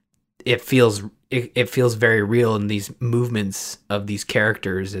it feels very real, and these movements of these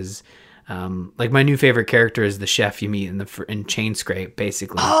characters is like my new favorite character is the chef you meet in Chain Scrape,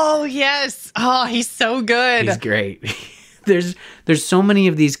 basically. Oh yes. Oh, he's so good. He's great. There's so many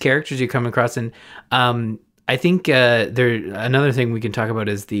of these characters you come across, and I think another thing we can talk about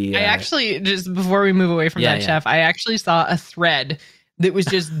is the. I actually, just before we move away from chef, I actually saw a thread that was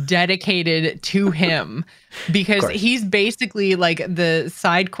just dedicated to him, because he's basically like the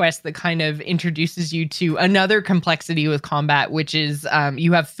side quest that kind of introduces you to another complexity with combat, which is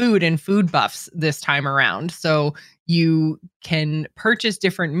you have food and food buffs this time around. So you can purchase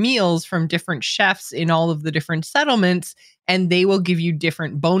different meals from different chefs in all of the different settlements, and they will give you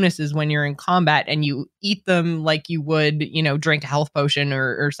different bonuses when you're in combat, and you eat them like you would, drink a health potion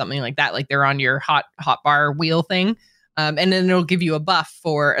or something like that. Like they're on your hot bar wheel thing. And then it'll give you a buff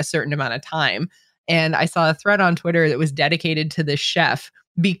for a certain amount of time. And I saw a thread on Twitter that was dedicated to this chef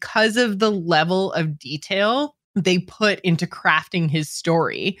because of the level of detail they put into crafting his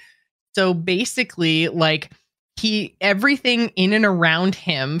story. So basically, like everything in and around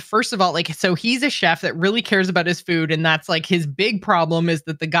him, first of all, like, so he's a chef that really cares about his food. And that's like his big problem, is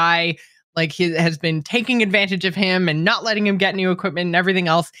that the guy, like, he has been taking advantage of him and not letting him get new equipment and everything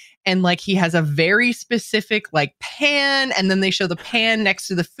else. And like, he has a very specific like pan, and then they show the pan next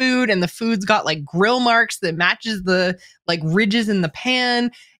to the food, and the food's got like grill marks that matches the like ridges in the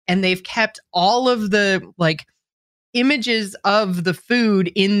pan. And they've kept all of the like images of the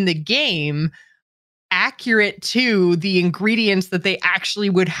food in the game accurate to the ingredients that they actually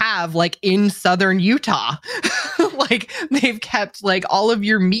would have like in southern Utah. Like they've kept like all of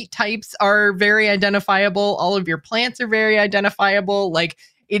your meat types are very identifiable, all of your plants are very identifiable. Like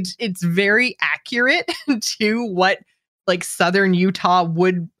it's very accurate to what like southern Utah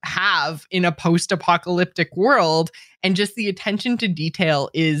would have in a post-apocalyptic world, and just the attention to detail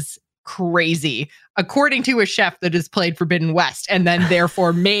is crazy, according to a chef that has played Forbidden West and then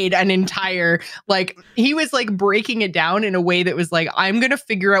therefore made an entire, like, he was like breaking it down in a way that was like, I'm going to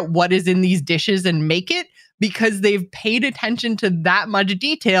figure out what is in these dishes and make it, because they've paid attention to that much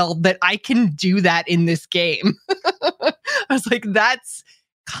detail that I can do that in this game. I was like, that's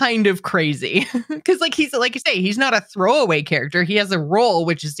kind of crazy. Because like he's, like you say, he's not a throwaway character. He has a role,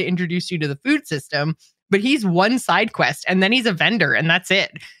 which is to introduce you to the food system, but he's one side quest and then he's a vendor and that's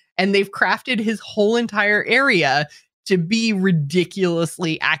it. And they've crafted his whole entire area to be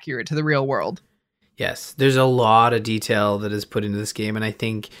ridiculously accurate to the real world. Yes, there's a lot of detail that is put into this game. And I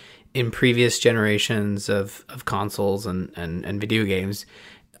think in previous generations of consoles and video games,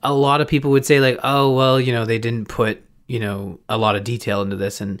 a lot of people would say like, oh, well, you know, they didn't put, you know, a lot of detail into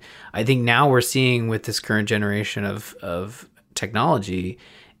this. And I think now we're seeing with this current generation of technology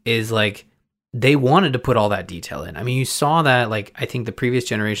is like, they wanted to put all that detail in. I mean, you saw that, like, I think the previous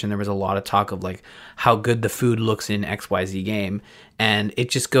generation, there was a lot of talk of like how good the food looks in XYZ game. And it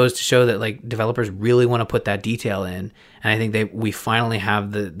just goes to show that like developers really want to put that detail in. And I think we finally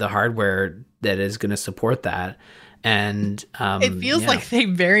have the hardware that is going to support that. And it feels like they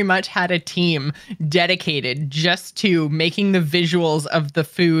very much had a team dedicated just to making the visuals of the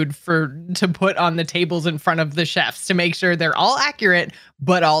food to put on the tables in front of the chefs to make sure they're all accurate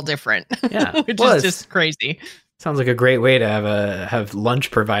but all different. Yeah, which is just crazy. Sounds like a great way to have lunch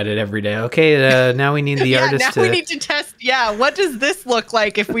provided every day. Okay, now we need the artist. Now we need to test. Yeah, what does this look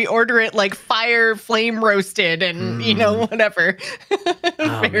like if we order it like fire flame roasted and you know whatever.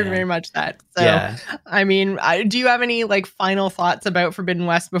 Very much that. So yeah. I mean, do you have any like final thoughts about Forbidden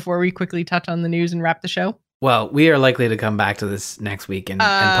West before we quickly touch on the news and wrap the show? Well, we are likely to come back to this next week and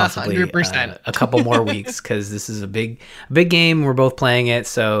possibly a couple more weeks, because this is a big game. We're both playing it,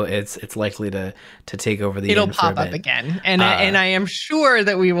 so it's likely to take over the. It'll pop up again, and I am sure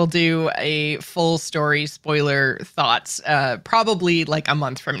that we will do a full story spoiler thoughts, probably like a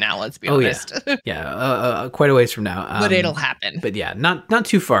month from now. Let's be honest. Yeah, quite a ways from now. But it'll happen. But yeah, not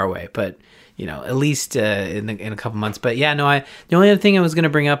too far away. But you know, at least in a couple months. But yeah, no, the only other thing I was going to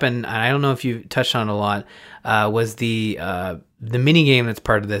bring up, and I don't know if you touched on it a lot, was the mini game that's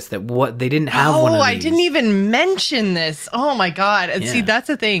part of this. That what they didn't have. One of these. I didn't even mention this. Oh my god! And see, that's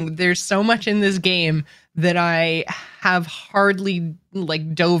the thing. There's so much in this game that I have hardly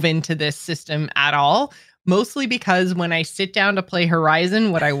like dove into this system at all. Mostly because when I sit down to play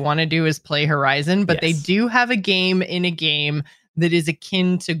Horizon, what I want to do is play Horizon. But they do have a game in a game that is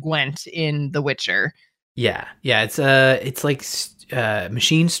akin to Gwent in The Witcher. Yeah, it's like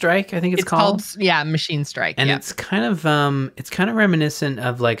Machine Strike, I think it's called. Machine Strike. And it's kind of reminiscent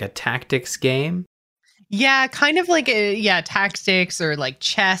of like a tactics game. Yeah, kind of like tactics or like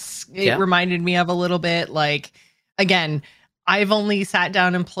chess. It reminded me of a little bit. Like, again, I've only sat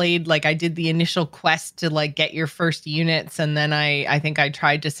down and played, like I did the initial quest to like get your first units. And then I think I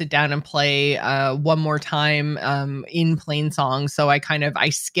tried to sit down and play one more time in Plainsong. So I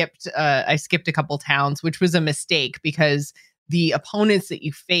skipped a couple towns, which was a mistake because the opponents that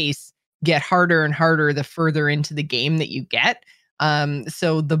you face get harder and harder the further into the game that you get.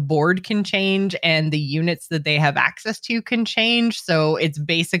 So the board can change and the units that they have access to can change. So it's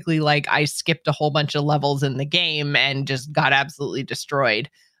basically like I skipped a whole bunch of levels in the game and just got absolutely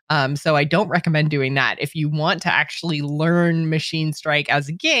destroyed. So I don't recommend doing that. If you want to actually learn Machine Strike as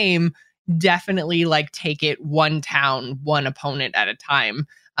a game, definitely like take it one town, one opponent at a time.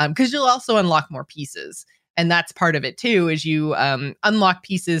 Because you'll also unlock more pieces. And that's part of it too, is you unlock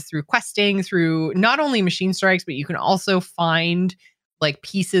pieces through questing, through not only Machine Strikes, but you can also find like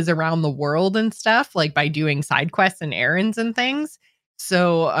pieces around the world and stuff, like by doing side quests and errands and things.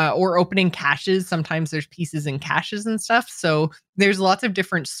 So, or opening caches. Sometimes there's pieces in caches and stuff. So there's lots of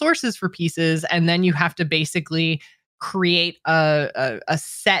different sources for pieces. And then you have to basically create a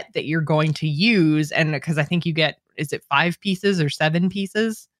set that you're going to use. And because I think you get, is it 5 pieces or 7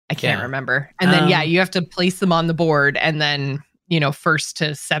 pieces? I can't remember. And then, you have to place them on the board and then, first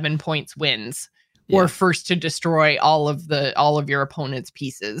to 7 points wins or first to destroy all of your opponent's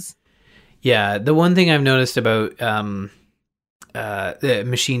pieces. Yeah. The one thing I've noticed about the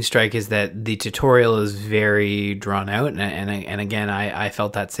Machine Strike is that the tutorial is very drawn out, and again, I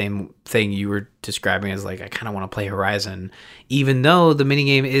felt that same thing you were describing as like I kind of want to play Horizon, even though the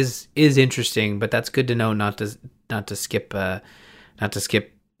minigame is interesting. But that's good to know not to skip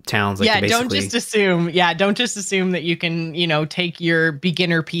towns. Like don't just assume. Yeah, don't just assume that you can take your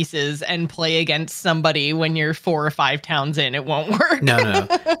beginner pieces and play against somebody when you're 4 or 5 towns in. It won't work. No.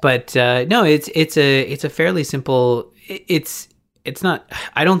 But no, it's a fairly simple. It's not.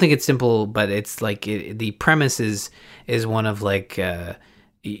 I don't think it's simple, but it's like the premise is one of like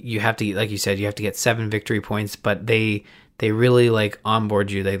you have to, like you said, you have to get 7 victory points, but they really like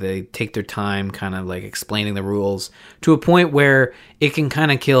onboard you. They take their time, kind of like explaining the rules to a point where it can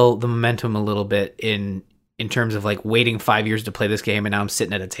kind of kill the momentum a little bit in terms of like waiting 5 years to play this game, and now I'm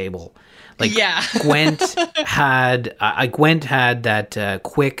sitting at a table. Like Gwent had that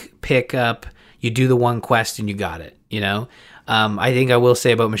quick pickup. You do the one quest and you got it. I think I will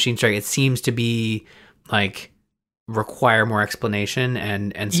say about Machine Strike, it seems to be like require more explanation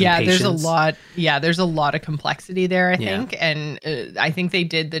and some patience. There's a lot of complexity there, I think. And I think they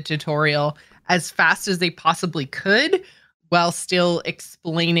did the tutorial as fast as they possibly could while still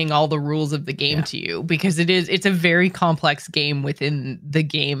explaining all the rules of the game to you, because it's a very complex game within the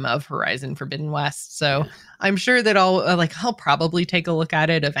game of Horizon Forbidden West. So I'm sure that I'll probably take a look at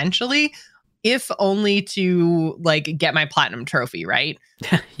it eventually, if only to like get my platinum trophy, right?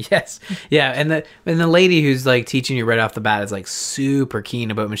 Yes. Yeah. And the lady who's like teaching you right off the bat is like super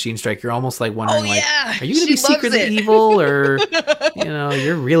keen about Machine Strike. You're almost like wondering, are you going to be secretly evil, or,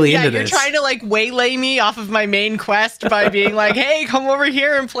 you're really into this. You're trying to like waylay me off of my main quest by being like, hey, come over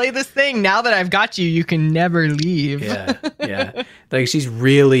here and play this thing. Now that I've got you, you can never leave. Yeah. Like she's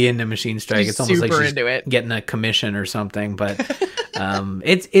really into Machine Strike. It's almost like she's into it. Getting a commission or something, but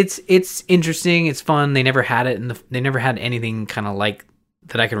it's interesting. It's fun. They never had it they never had anything kind of like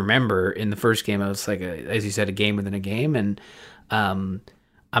that I can remember in the first game. It was like as you said, a game within a game, and I'm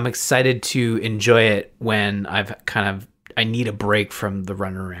excited to enjoy it when I need a break from the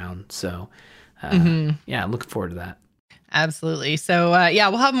run around. So I'm looking forward to that. Absolutely. So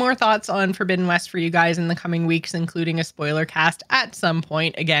we'll have more thoughts on Forbidden West for you guys in the coming weeks, including a spoiler cast at some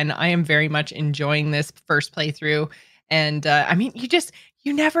point. Again, I am very much enjoying this first playthrough. And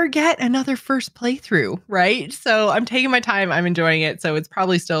you never get another first playthrough, right? So I'm taking my time. I'm enjoying it. So it's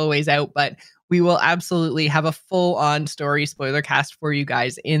probably still a ways out, but we will absolutely have a full-on story spoiler cast for you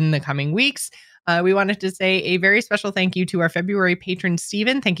guys in the coming weeks. We wanted to say a very special thank you to our February patron,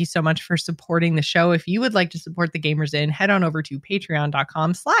 Steven. Thank you so much for supporting the show. If you would like to support The Gamers Inn, head on over to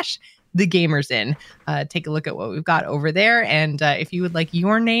patreon.com/thegamersin. Take a look at what we've got over there. And if you would like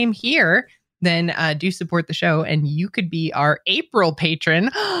your name here, then do support the show, and you could be our April patron.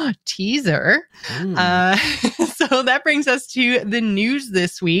 Teaser. So that brings us to the news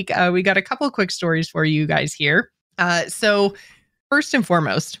this week. We got a couple of quick stories for you guys here. So first and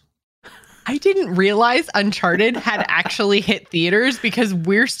foremost, I didn't realize Uncharted had actually hit theaters, because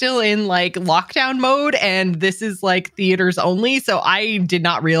we're still in like lockdown mode and this is like theaters only. So I did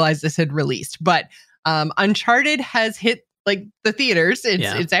not realize this had released, but Uncharted has hit like the theaters.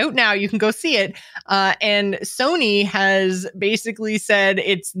 It's out now. You can go see it. And Sony has basically said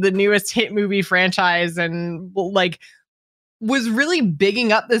it's the newest hit movie franchise, and like was really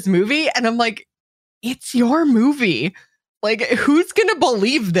bigging up this movie. And I'm like, it's your movie. Like, who's going to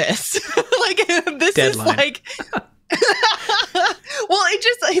believe this? Like, this Deadline. Is like, well,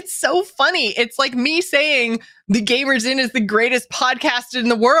 it's so funny. It's like me saying The Gamers Inn is the greatest podcast in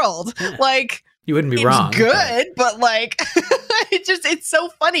the world. Yeah. Like, you wouldn't be wrong. It's good, but like, it's so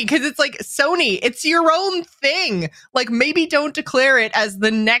funny because it's like, Sony, it's your own thing. Like, maybe don't declare it as the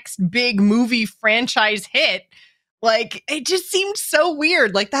next big movie franchise hit. Like, it just seemed so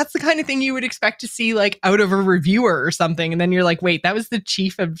weird. Like, that's the kind of thing you would expect to see, like, out of a reviewer or something. And then you're like, wait, that was the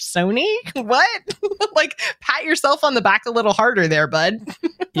chief of Sony? What? Like, pat yourself on the back a little harder there, bud.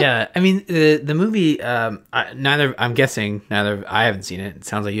 Yeah, I mean, the movie, neither I haven't seen it. It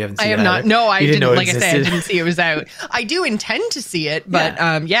sounds like you haven't seen it. I have not. No, I didn't. Like I said, I didn't see it was out. I do intend to see it, but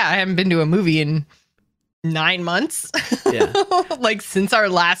I haven't been to a movie in 9 months. Yeah. Like since our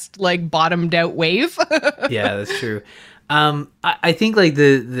last like bottomed out wave. Yeah, that's true. I think like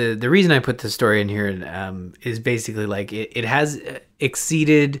the reason I put this story in here is basically like it has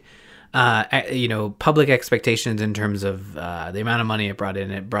exceeded public expectations in terms of the amount of money it brought in.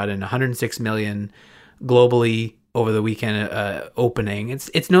 It brought in 106 million globally over the weekend opening.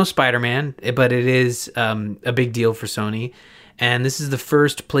 It's no Spider-Man, but it is a big deal for Sony. And this is the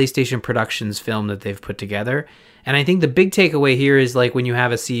first PlayStation Productions film that they've put together. And I think the big takeaway here is like when you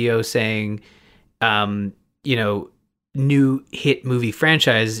have a CEO saying, new hit movie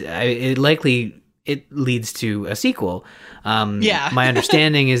franchise, it leads to a sequel. Yeah. My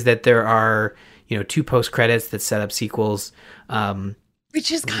understanding is that there are, 2 post credits that set up sequels. Which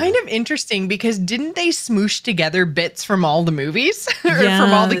is kind of interesting because didn't they smoosh together bits from all the movies or Yeah.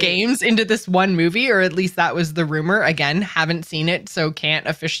 from all the games into this one movie? Or at least that was the rumor. Again, haven't seen it, so can't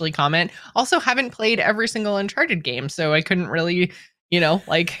officially comment. Also, haven't played every single Uncharted game, so I couldn't really,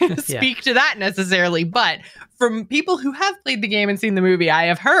 speak to that necessarily. But from people who have played the game and seen the movie, I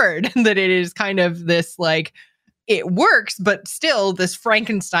have heard that it is kind of this it works, but still this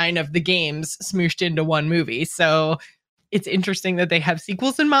Frankenstein of the games smooshed into one movie. So it's interesting that they have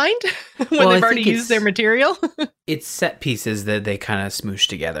sequels in mind when they've already used their material. It's set pieces that they kind of smoosh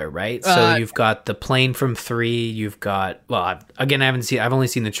together, right? So you've got the plane from 3. You've got, again, I've only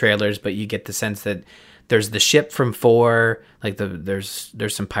seen the trailers, but you get the sense that there's the ship from 4. Like there's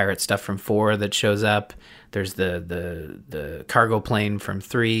some pirate stuff from 4 that shows up. There's the cargo plane from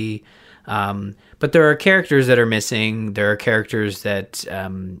 3. But there are characters that are missing. There are characters that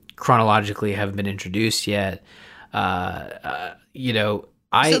chronologically haven't been introduced yet. So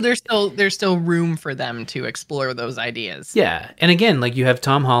there's still room for them to explore those ideas. Yeah, and again, you have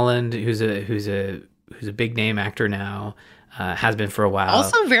Tom Holland, who's a big name actor now, has been for a while.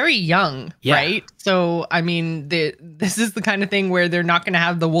 Also very young, right? So I mean, this is the kind of thing where they're not going to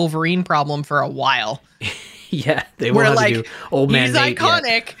have the Wolverine problem for a while. Yeah, they won't have to do old man he's Nate iconic.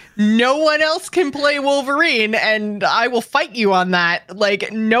 Yet. No one else can play Wolverine, and I will fight you on that.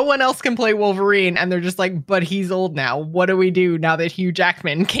 No one else can play Wolverine, and they're just like, but he's old now. What do we do now that Hugh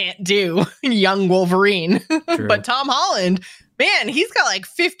Jackman can't do young Wolverine? But Tom Holland, man, he's got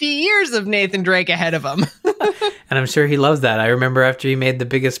 50 years of Nathan Drake ahead of him. And I'm sure he loves that. I remember after he made the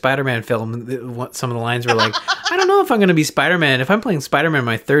biggest Spider-Man film, some of the lines were like, I don't know if I'm going to be Spider-Man. If I'm playing Spider-Man in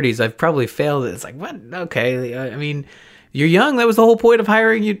my 30s, I've probably failed. It's like, what? Okay. I mean, you're young. That was the whole point of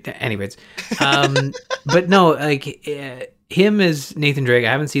hiring you. Anyways. But no, him as Nathan Drake,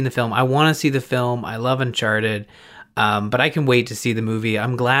 I haven't seen the film. I want to see the film. I love Uncharted. But I can wait to see the movie.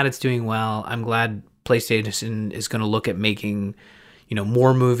 I'm glad it's doing well. I'm glad PlayStation is going to look at making,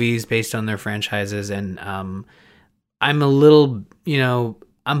 more movies based on their franchises. And I'm a little,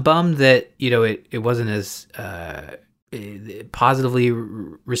 I'm bummed that, it wasn't as positively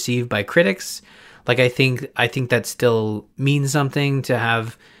received by critics. I think that still means something to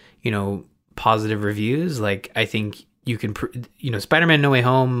have, positive reviews. I think you can, Spider-Man No Way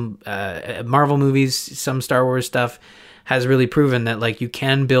Home, Marvel movies, some Star Wars stuff has really proven that you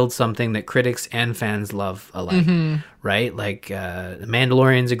can build something that critics and fans love alike, right? The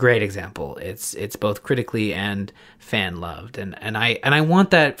Mandalorian's a great example. It's both critically and fan loved, and I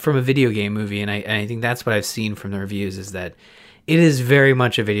want that from a video game movie, and I think that's what I've seen from the reviews is that it is very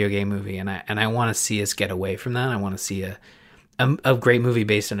much a video game movie, and I want to see us get away from that. I want to see a great movie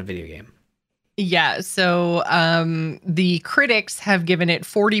based on a video game. Yeah, so the critics have given it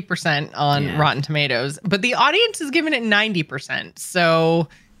 40% on Rotten Tomatoes, but the audience has given it 90%. So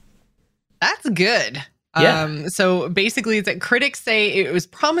that's good. Yeah. So basically, it's that critics say it was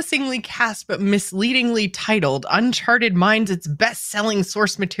promisingly cast but misleadingly titled. Uncharted mines its best-selling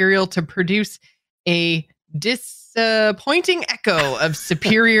source material to produce a disappointing echo of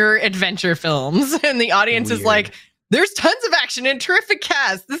superior adventure films. And the audience is like, there's tons of action and terrific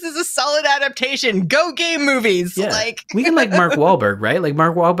cast. This is a solid adaptation. Go game movies. Yeah. We can Mark Wahlberg, right?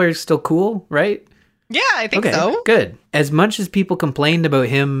 Mark Wahlberg's still cool, right? Yeah, I think so. Good. As much as people complained about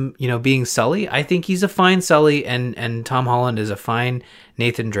him, being Sully, I think he's a fine Sully, and Tom Holland is a fine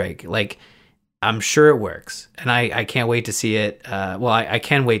Nathan Drake. I'm sure it works, and I can't wait to see it. I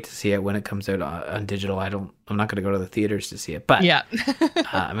can wait to see it when it comes out on digital. I'm not going to go to the theaters to see it, but yeah,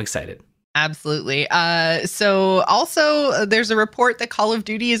 I'm excited. Absolutely. So also there's a report that Call of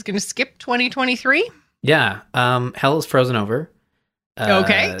Duty is going to skip 2023. Yeah. Hell is frozen over.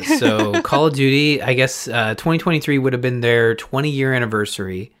 Okay. So Call of Duty, I guess 2023 would have been their 20-year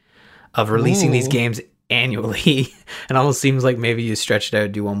anniversary of releasing these games annually. It almost seems like maybe you stretch it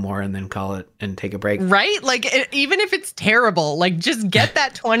out, do one more, and then call it and take a break. Right? Even if it's terrible, just get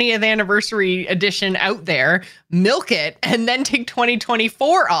that 20th anniversary edition out there, milk it, and then take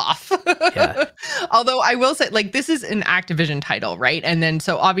 2024 off. Yeah. Although I will say, this is an Activision title, right? And then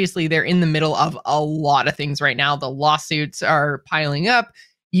so obviously they're in the middle of a lot of things right now. The lawsuits are piling up.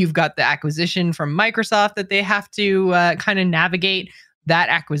 You've got the acquisition from Microsoft that they have to kind of navigate. That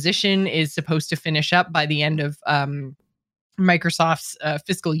acquisition is supposed to finish up by the end of Microsoft's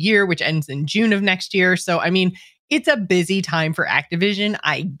fiscal year, which ends in June of next year. So, I mean, it's a busy time for Activision.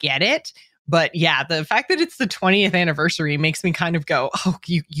 I get it. But yeah, the fact that it's the 20th anniversary makes me kind of go, oh,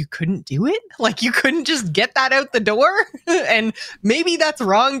 you couldn't do it? Like, you couldn't just get that out the door? And maybe that's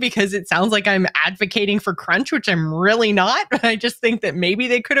wrong because it sounds like I'm advocating for crunch, which I'm really not. I just think that maybe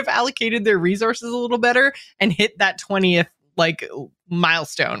they could have allocated their resources a little better and hit that 20th like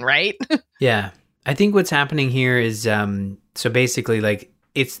milestone, right? Yeah. I think what's happening here is so basically like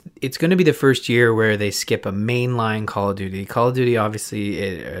it's going to be the first year where they skip a mainline Call of Duty. Call of Duty obviously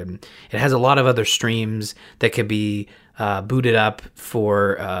it has a lot of other streams that could be booted up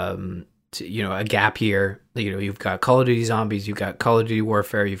for a gap year. You've got Call of Duty Zombies, you've got Call of Duty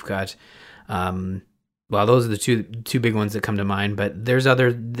Warfare, you've got well, those are the two big ones that come to mind, but there's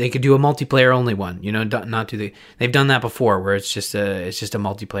other. They could do a multiplayer only one, not do they've done that before where it's just a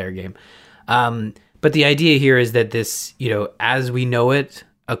multiplayer game. But the idea here is that this, as we know it,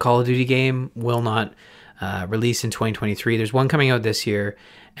 a Call of Duty game will not release in 2023. There's one coming out this year,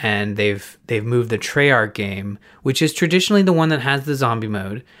 and they've moved the Treyarch game, which is traditionally the one that has the zombie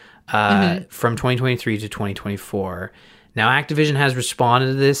mode, from 2023 to 2024. Now, Activision has responded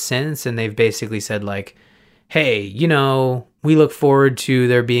to this since, and they've basically said, like, hey, we look forward to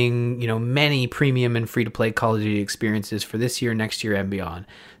there being, many premium and free-to-play Call of Duty experiences for this year, next year, and beyond.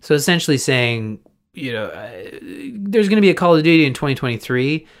 So essentially saying, there's going to be a Call of Duty in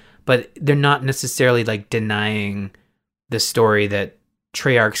 2023, but they're not necessarily, like, denying the story that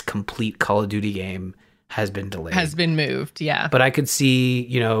Treyarch's complete Call of Duty game has been delayed. Has been moved, yeah. But I could see,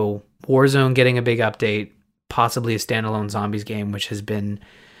 Warzone getting a big update, possibly a standalone zombies game, which has been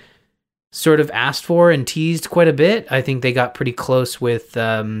sort of asked for and teased quite a bit. I think they got pretty close with,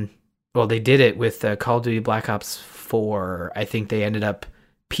 they did it with Call of Duty Black Ops 4. I think they ended up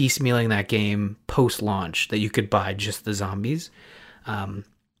piecemealing that game post-launch that you could buy just the zombies, at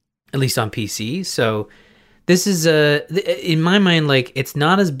least on PC. So this is, in my mind, like, it's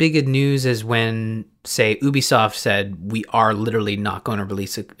not as big a news as when, say, Ubisoft said, we are literally not going to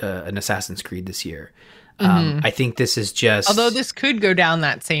release an Assassin's Creed this year. I think this is just... Although this could go down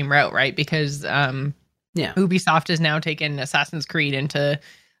that same route, right? Because Ubisoft has now taken Assassin's Creed into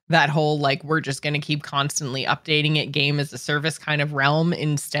that whole, like, we're just going to keep constantly updating it, game as a service kind of realm,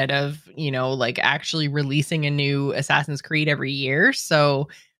 instead of, like, actually releasing a new Assassin's Creed every year. So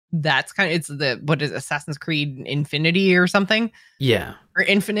that's kind of, it's what is Assassin's Creed Infinity or something? Yeah. Or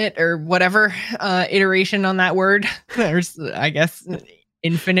Infinite or whatever iteration on that word. There's, I guess...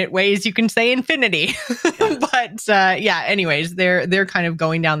 infinite ways you can say infinity. But anyways, they're kind of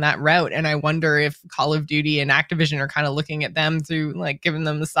going down that route, and I wonder if Call of Duty and Activision are kind of looking at them through, like, giving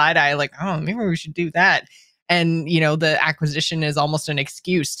them the side eye, like, oh, maybe we should do that. And the acquisition is almost an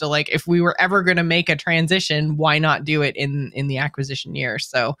excuse to, like, if we were ever going to make a transition, why not do it in the acquisition year?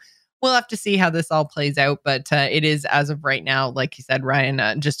 So we'll have to see how this all plays out, but it is, as of right now, like you said,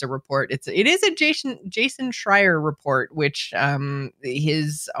 Ryan, just a report. It is a Jason Schreier report, which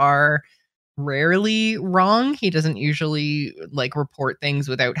his are rarely wrong. He doesn't usually, like, report things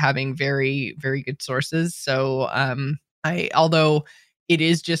without having very, very good sources. So although it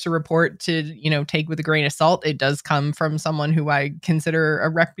is just a report to, take with a grain of salt, it does come from someone who I consider a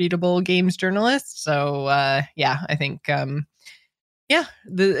reputable games journalist. So I think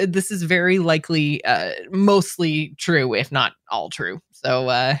this is very likely mostly true, if not all true. So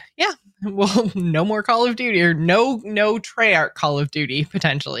well, no more Call of Duty, or no Treyarch Call of Duty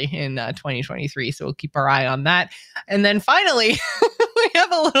potentially in 2023. So we'll keep our eye on that. And then finally, we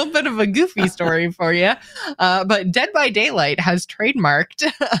have a little bit of a goofy story for you. But Dead by Daylight has trademarked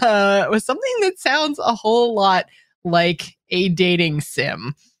with something that sounds a whole lot like a dating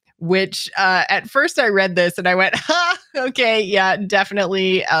sim. Which at first I read this and I went, okay, yeah,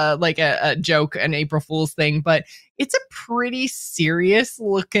 definitely like a joke, an April Fool's thing. But it's a pretty serious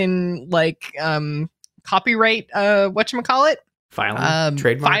looking, like, copyright, whatchamacallit? Filing?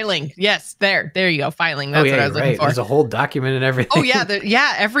 Trademark? Filing. Yes, there you go. Filing. That's what I was looking for. There's a whole document and everything. Oh,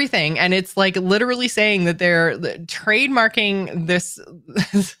 yeah, everything. And it's, like, literally saying that they're trademarking this,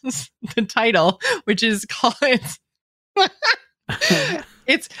 the title, which is called...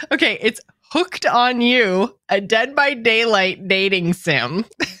 It's Hooked on You, a Dead by Daylight dating sim.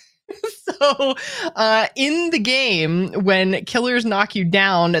 So in the game, when killers knock you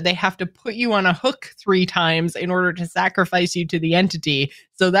down, they have to put you on a hook 3 times in order to sacrifice you to the entity.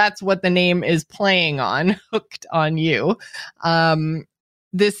 So that's what the name is playing on, Hooked on You.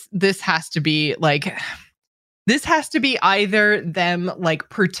 This has to be like, this has to be either them, like,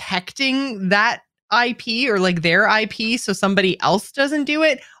 protecting that IP or, like, their IP so somebody else doesn't do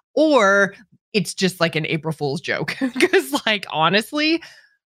it, or it's just like an April Fool's joke. Because, like, honestly,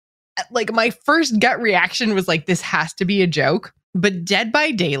 like, my first gut reaction was like, this has to be a joke. But Dead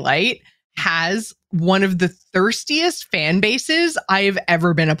by Daylight has one of the thirstiest fan bases I've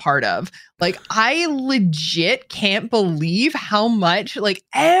ever been a part of. Like, I legit can't believe how much, like,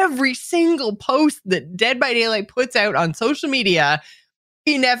 every single post that Dead by Daylight puts out on social media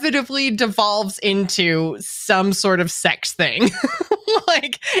inevitably devolves into some sort of sex thing.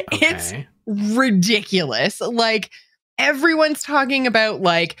 Like, it's ridiculous. Like, everyone's talking about,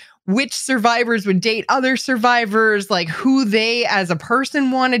 like, which survivors would date other survivors, like who they as a person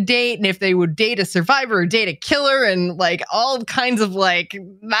want to date, and if they would date a survivor or date a killer, and like all kinds of, like,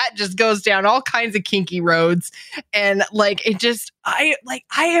 that just goes down all kinds of kinky roads. And like, it just, I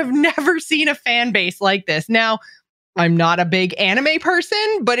have never seen a fan base like this. Now, I'm not a big anime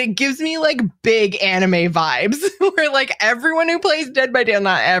person, but it gives me like big anime vibes where like everyone who plays Dead by Daylight,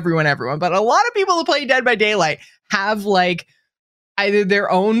 not everyone, but a lot of people who play Dead by Daylight have like either their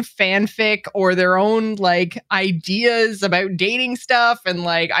own fanfic or their own like ideas about dating stuff. And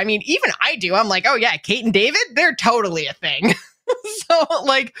like, I mean, even I do. I'm like, oh yeah, Kate and David, they're totally a thing. So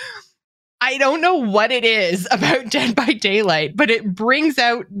like, I don't know what it is about Dead by Daylight, but it brings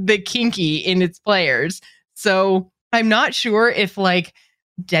out the kinky in its players. So I'm not sure if like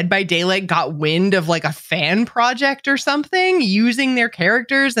Dead by Daylight got wind of like a fan project or something using their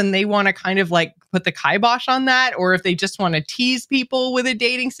characters and they want to kind of like put the kibosh on that, or if they just want to tease people with a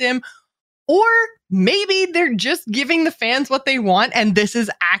dating sim, or maybe they're just giving the fans what they want and this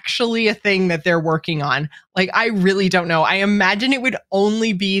is actually a thing that they're working on. Like, I really don't know. I imagine it would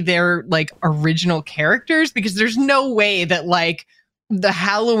only be their like original characters, because there's no way that like the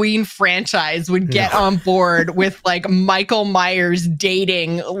Halloween franchise would get on board with like Michael Myers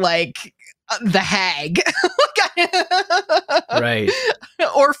dating like the Hag. Right.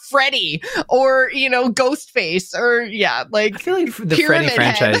 Or Freddy, or, you know, Ghostface, or like I feel like the Freddy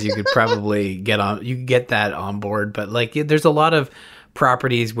franchise you could probably get that on board, but like there's a lot of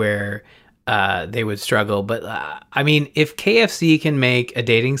properties where they would struggle. But I mean, if KFC can make a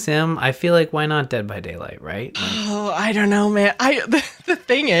dating sim, I feel like why not Dead by Daylight, right? Like, oh, I don't know, man. The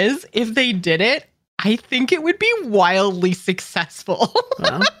thing is, if they did it, I think it would be wildly successful.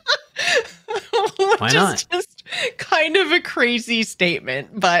 Well, why not? Just kind of a crazy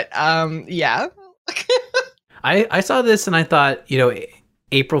statement, but yeah. I saw this and I thought, you know,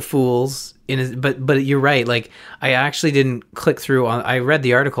 April Fools but you're right. Like, I actually didn't click through on. I read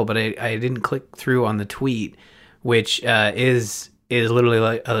the article, but I didn't click through on the tweet, which is literally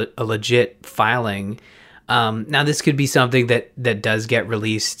like a legit filing. Now this could be something that does get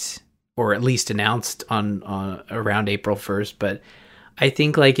released or at least announced on around April 1st, but I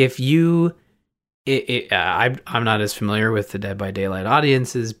think like if you. I'm not as familiar with the Dead by Daylight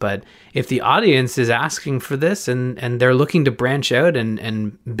audiences, but if the audience is asking for this and they're looking to branch out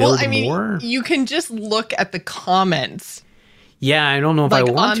and build more, you can just look at the comments. Yeah, I don't know if like,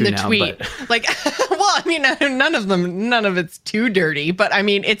 I want on to the now, tweet. but like, well, I mean, none of it's too dirty, but I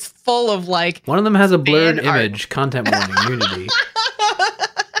mean, it's full of like. One of them has a blurred image, content warning, Unity.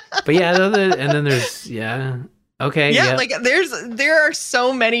 But yeah, and then there's okay. Yeah, like there are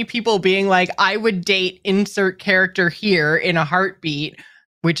so many people being like, I would date insert character here in a heartbeat,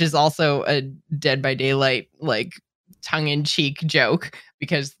 which is also a Dead by Daylight like tongue-in-cheek joke,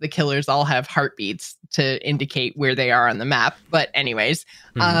 because the killers all have heartbeats to indicate where they are on the map. But anyways,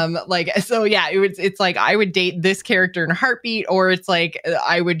 like, so yeah, it's like I would date this character in a heartbeat, or it's like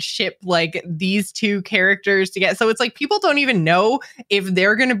I would ship like these two characters together. So it's like people don't even know if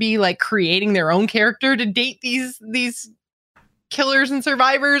they're going to be like creating their own character to date these killers and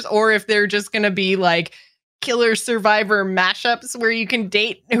survivors, or if they're just going to be like killer survivor mashups where you can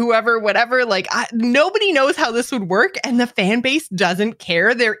date whoever, whatever. Like, nobody knows how this would work, and the fan base doesn't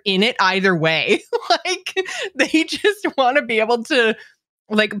care. They're in it either way. Like, they just want to be able to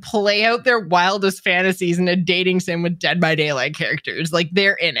like play out their wildest fantasies in a dating sim with Dead by Daylight characters. Like,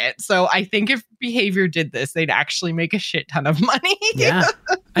 they're in it. So I think if Behavior did this, they'd actually make a shit ton of money. Yeah.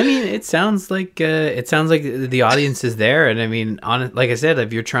 I mean, it sounds like the audience is there, and I mean, like I said,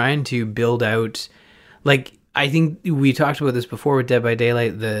 if you're trying to build out. Like, I think we talked about this before with Dead by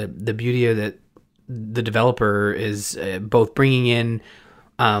Daylight, the beauty of that the developer is both bringing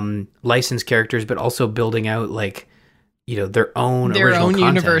in licensed characters, but also building out like, you know, their own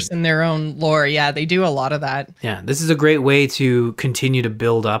universe and their own lore. Yeah, they do a lot of that. Yeah, this is a great way to continue to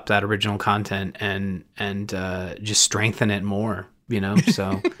build up that original content and just strengthen it more, you know?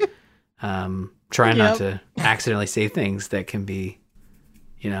 So try not to accidentally say things that can be,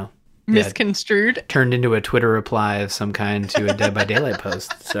 you know, misconstrued, turned into a Twitter reply of some kind to a Dead by Daylight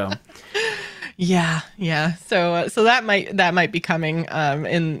post. So yeah. So that might be coming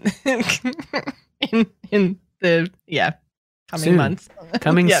in the coming soon. months.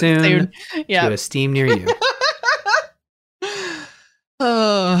 Coming soon Yeah. to a Steam near you.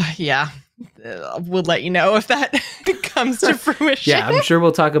 Oh, yeah. We'll let you know if that comes to fruition. Yeah, I'm sure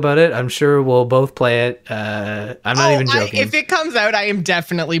we'll talk about it. I'm sure we'll both play it. I'm not even joking. If it comes out, I am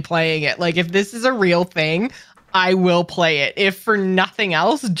definitely playing it. Like, if this is a real thing, I will play it. If for nothing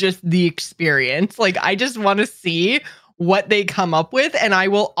else, just the experience. Like, I just want to see what they come up with, and I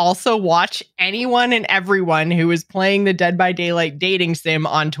will also watch anyone and everyone who is playing the Dead by Daylight dating sim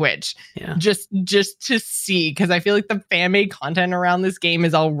on Twitch. Yeah. Just to see, because I feel like the fan-made content around this game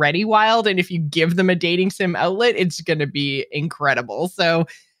is already wild, and if you give them a dating sim outlet, it's going to be incredible. So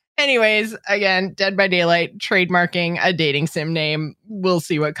anyways, again, Dead by Daylight, trademarking a dating sim name. We'll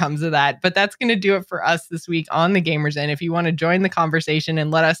see what comes of that. But that's going to do it for us this week on The Gamers Inn. If you want to join the conversation and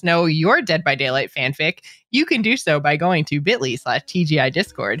let us know your Dead by Daylight fanfic, you can do so by going to bit.ly/TGI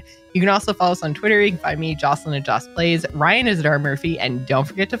Discord. You can also follow us on Twitter. You can find me, Jocelyn at Joss Plays. Ryan is at R. Murphy. And don't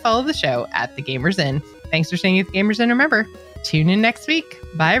forget to follow the show at The Gamers Inn. Thanks for staying at The Gamers Inn. Remember, tune in next week.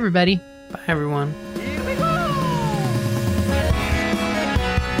 Bye, everybody. Bye, everyone.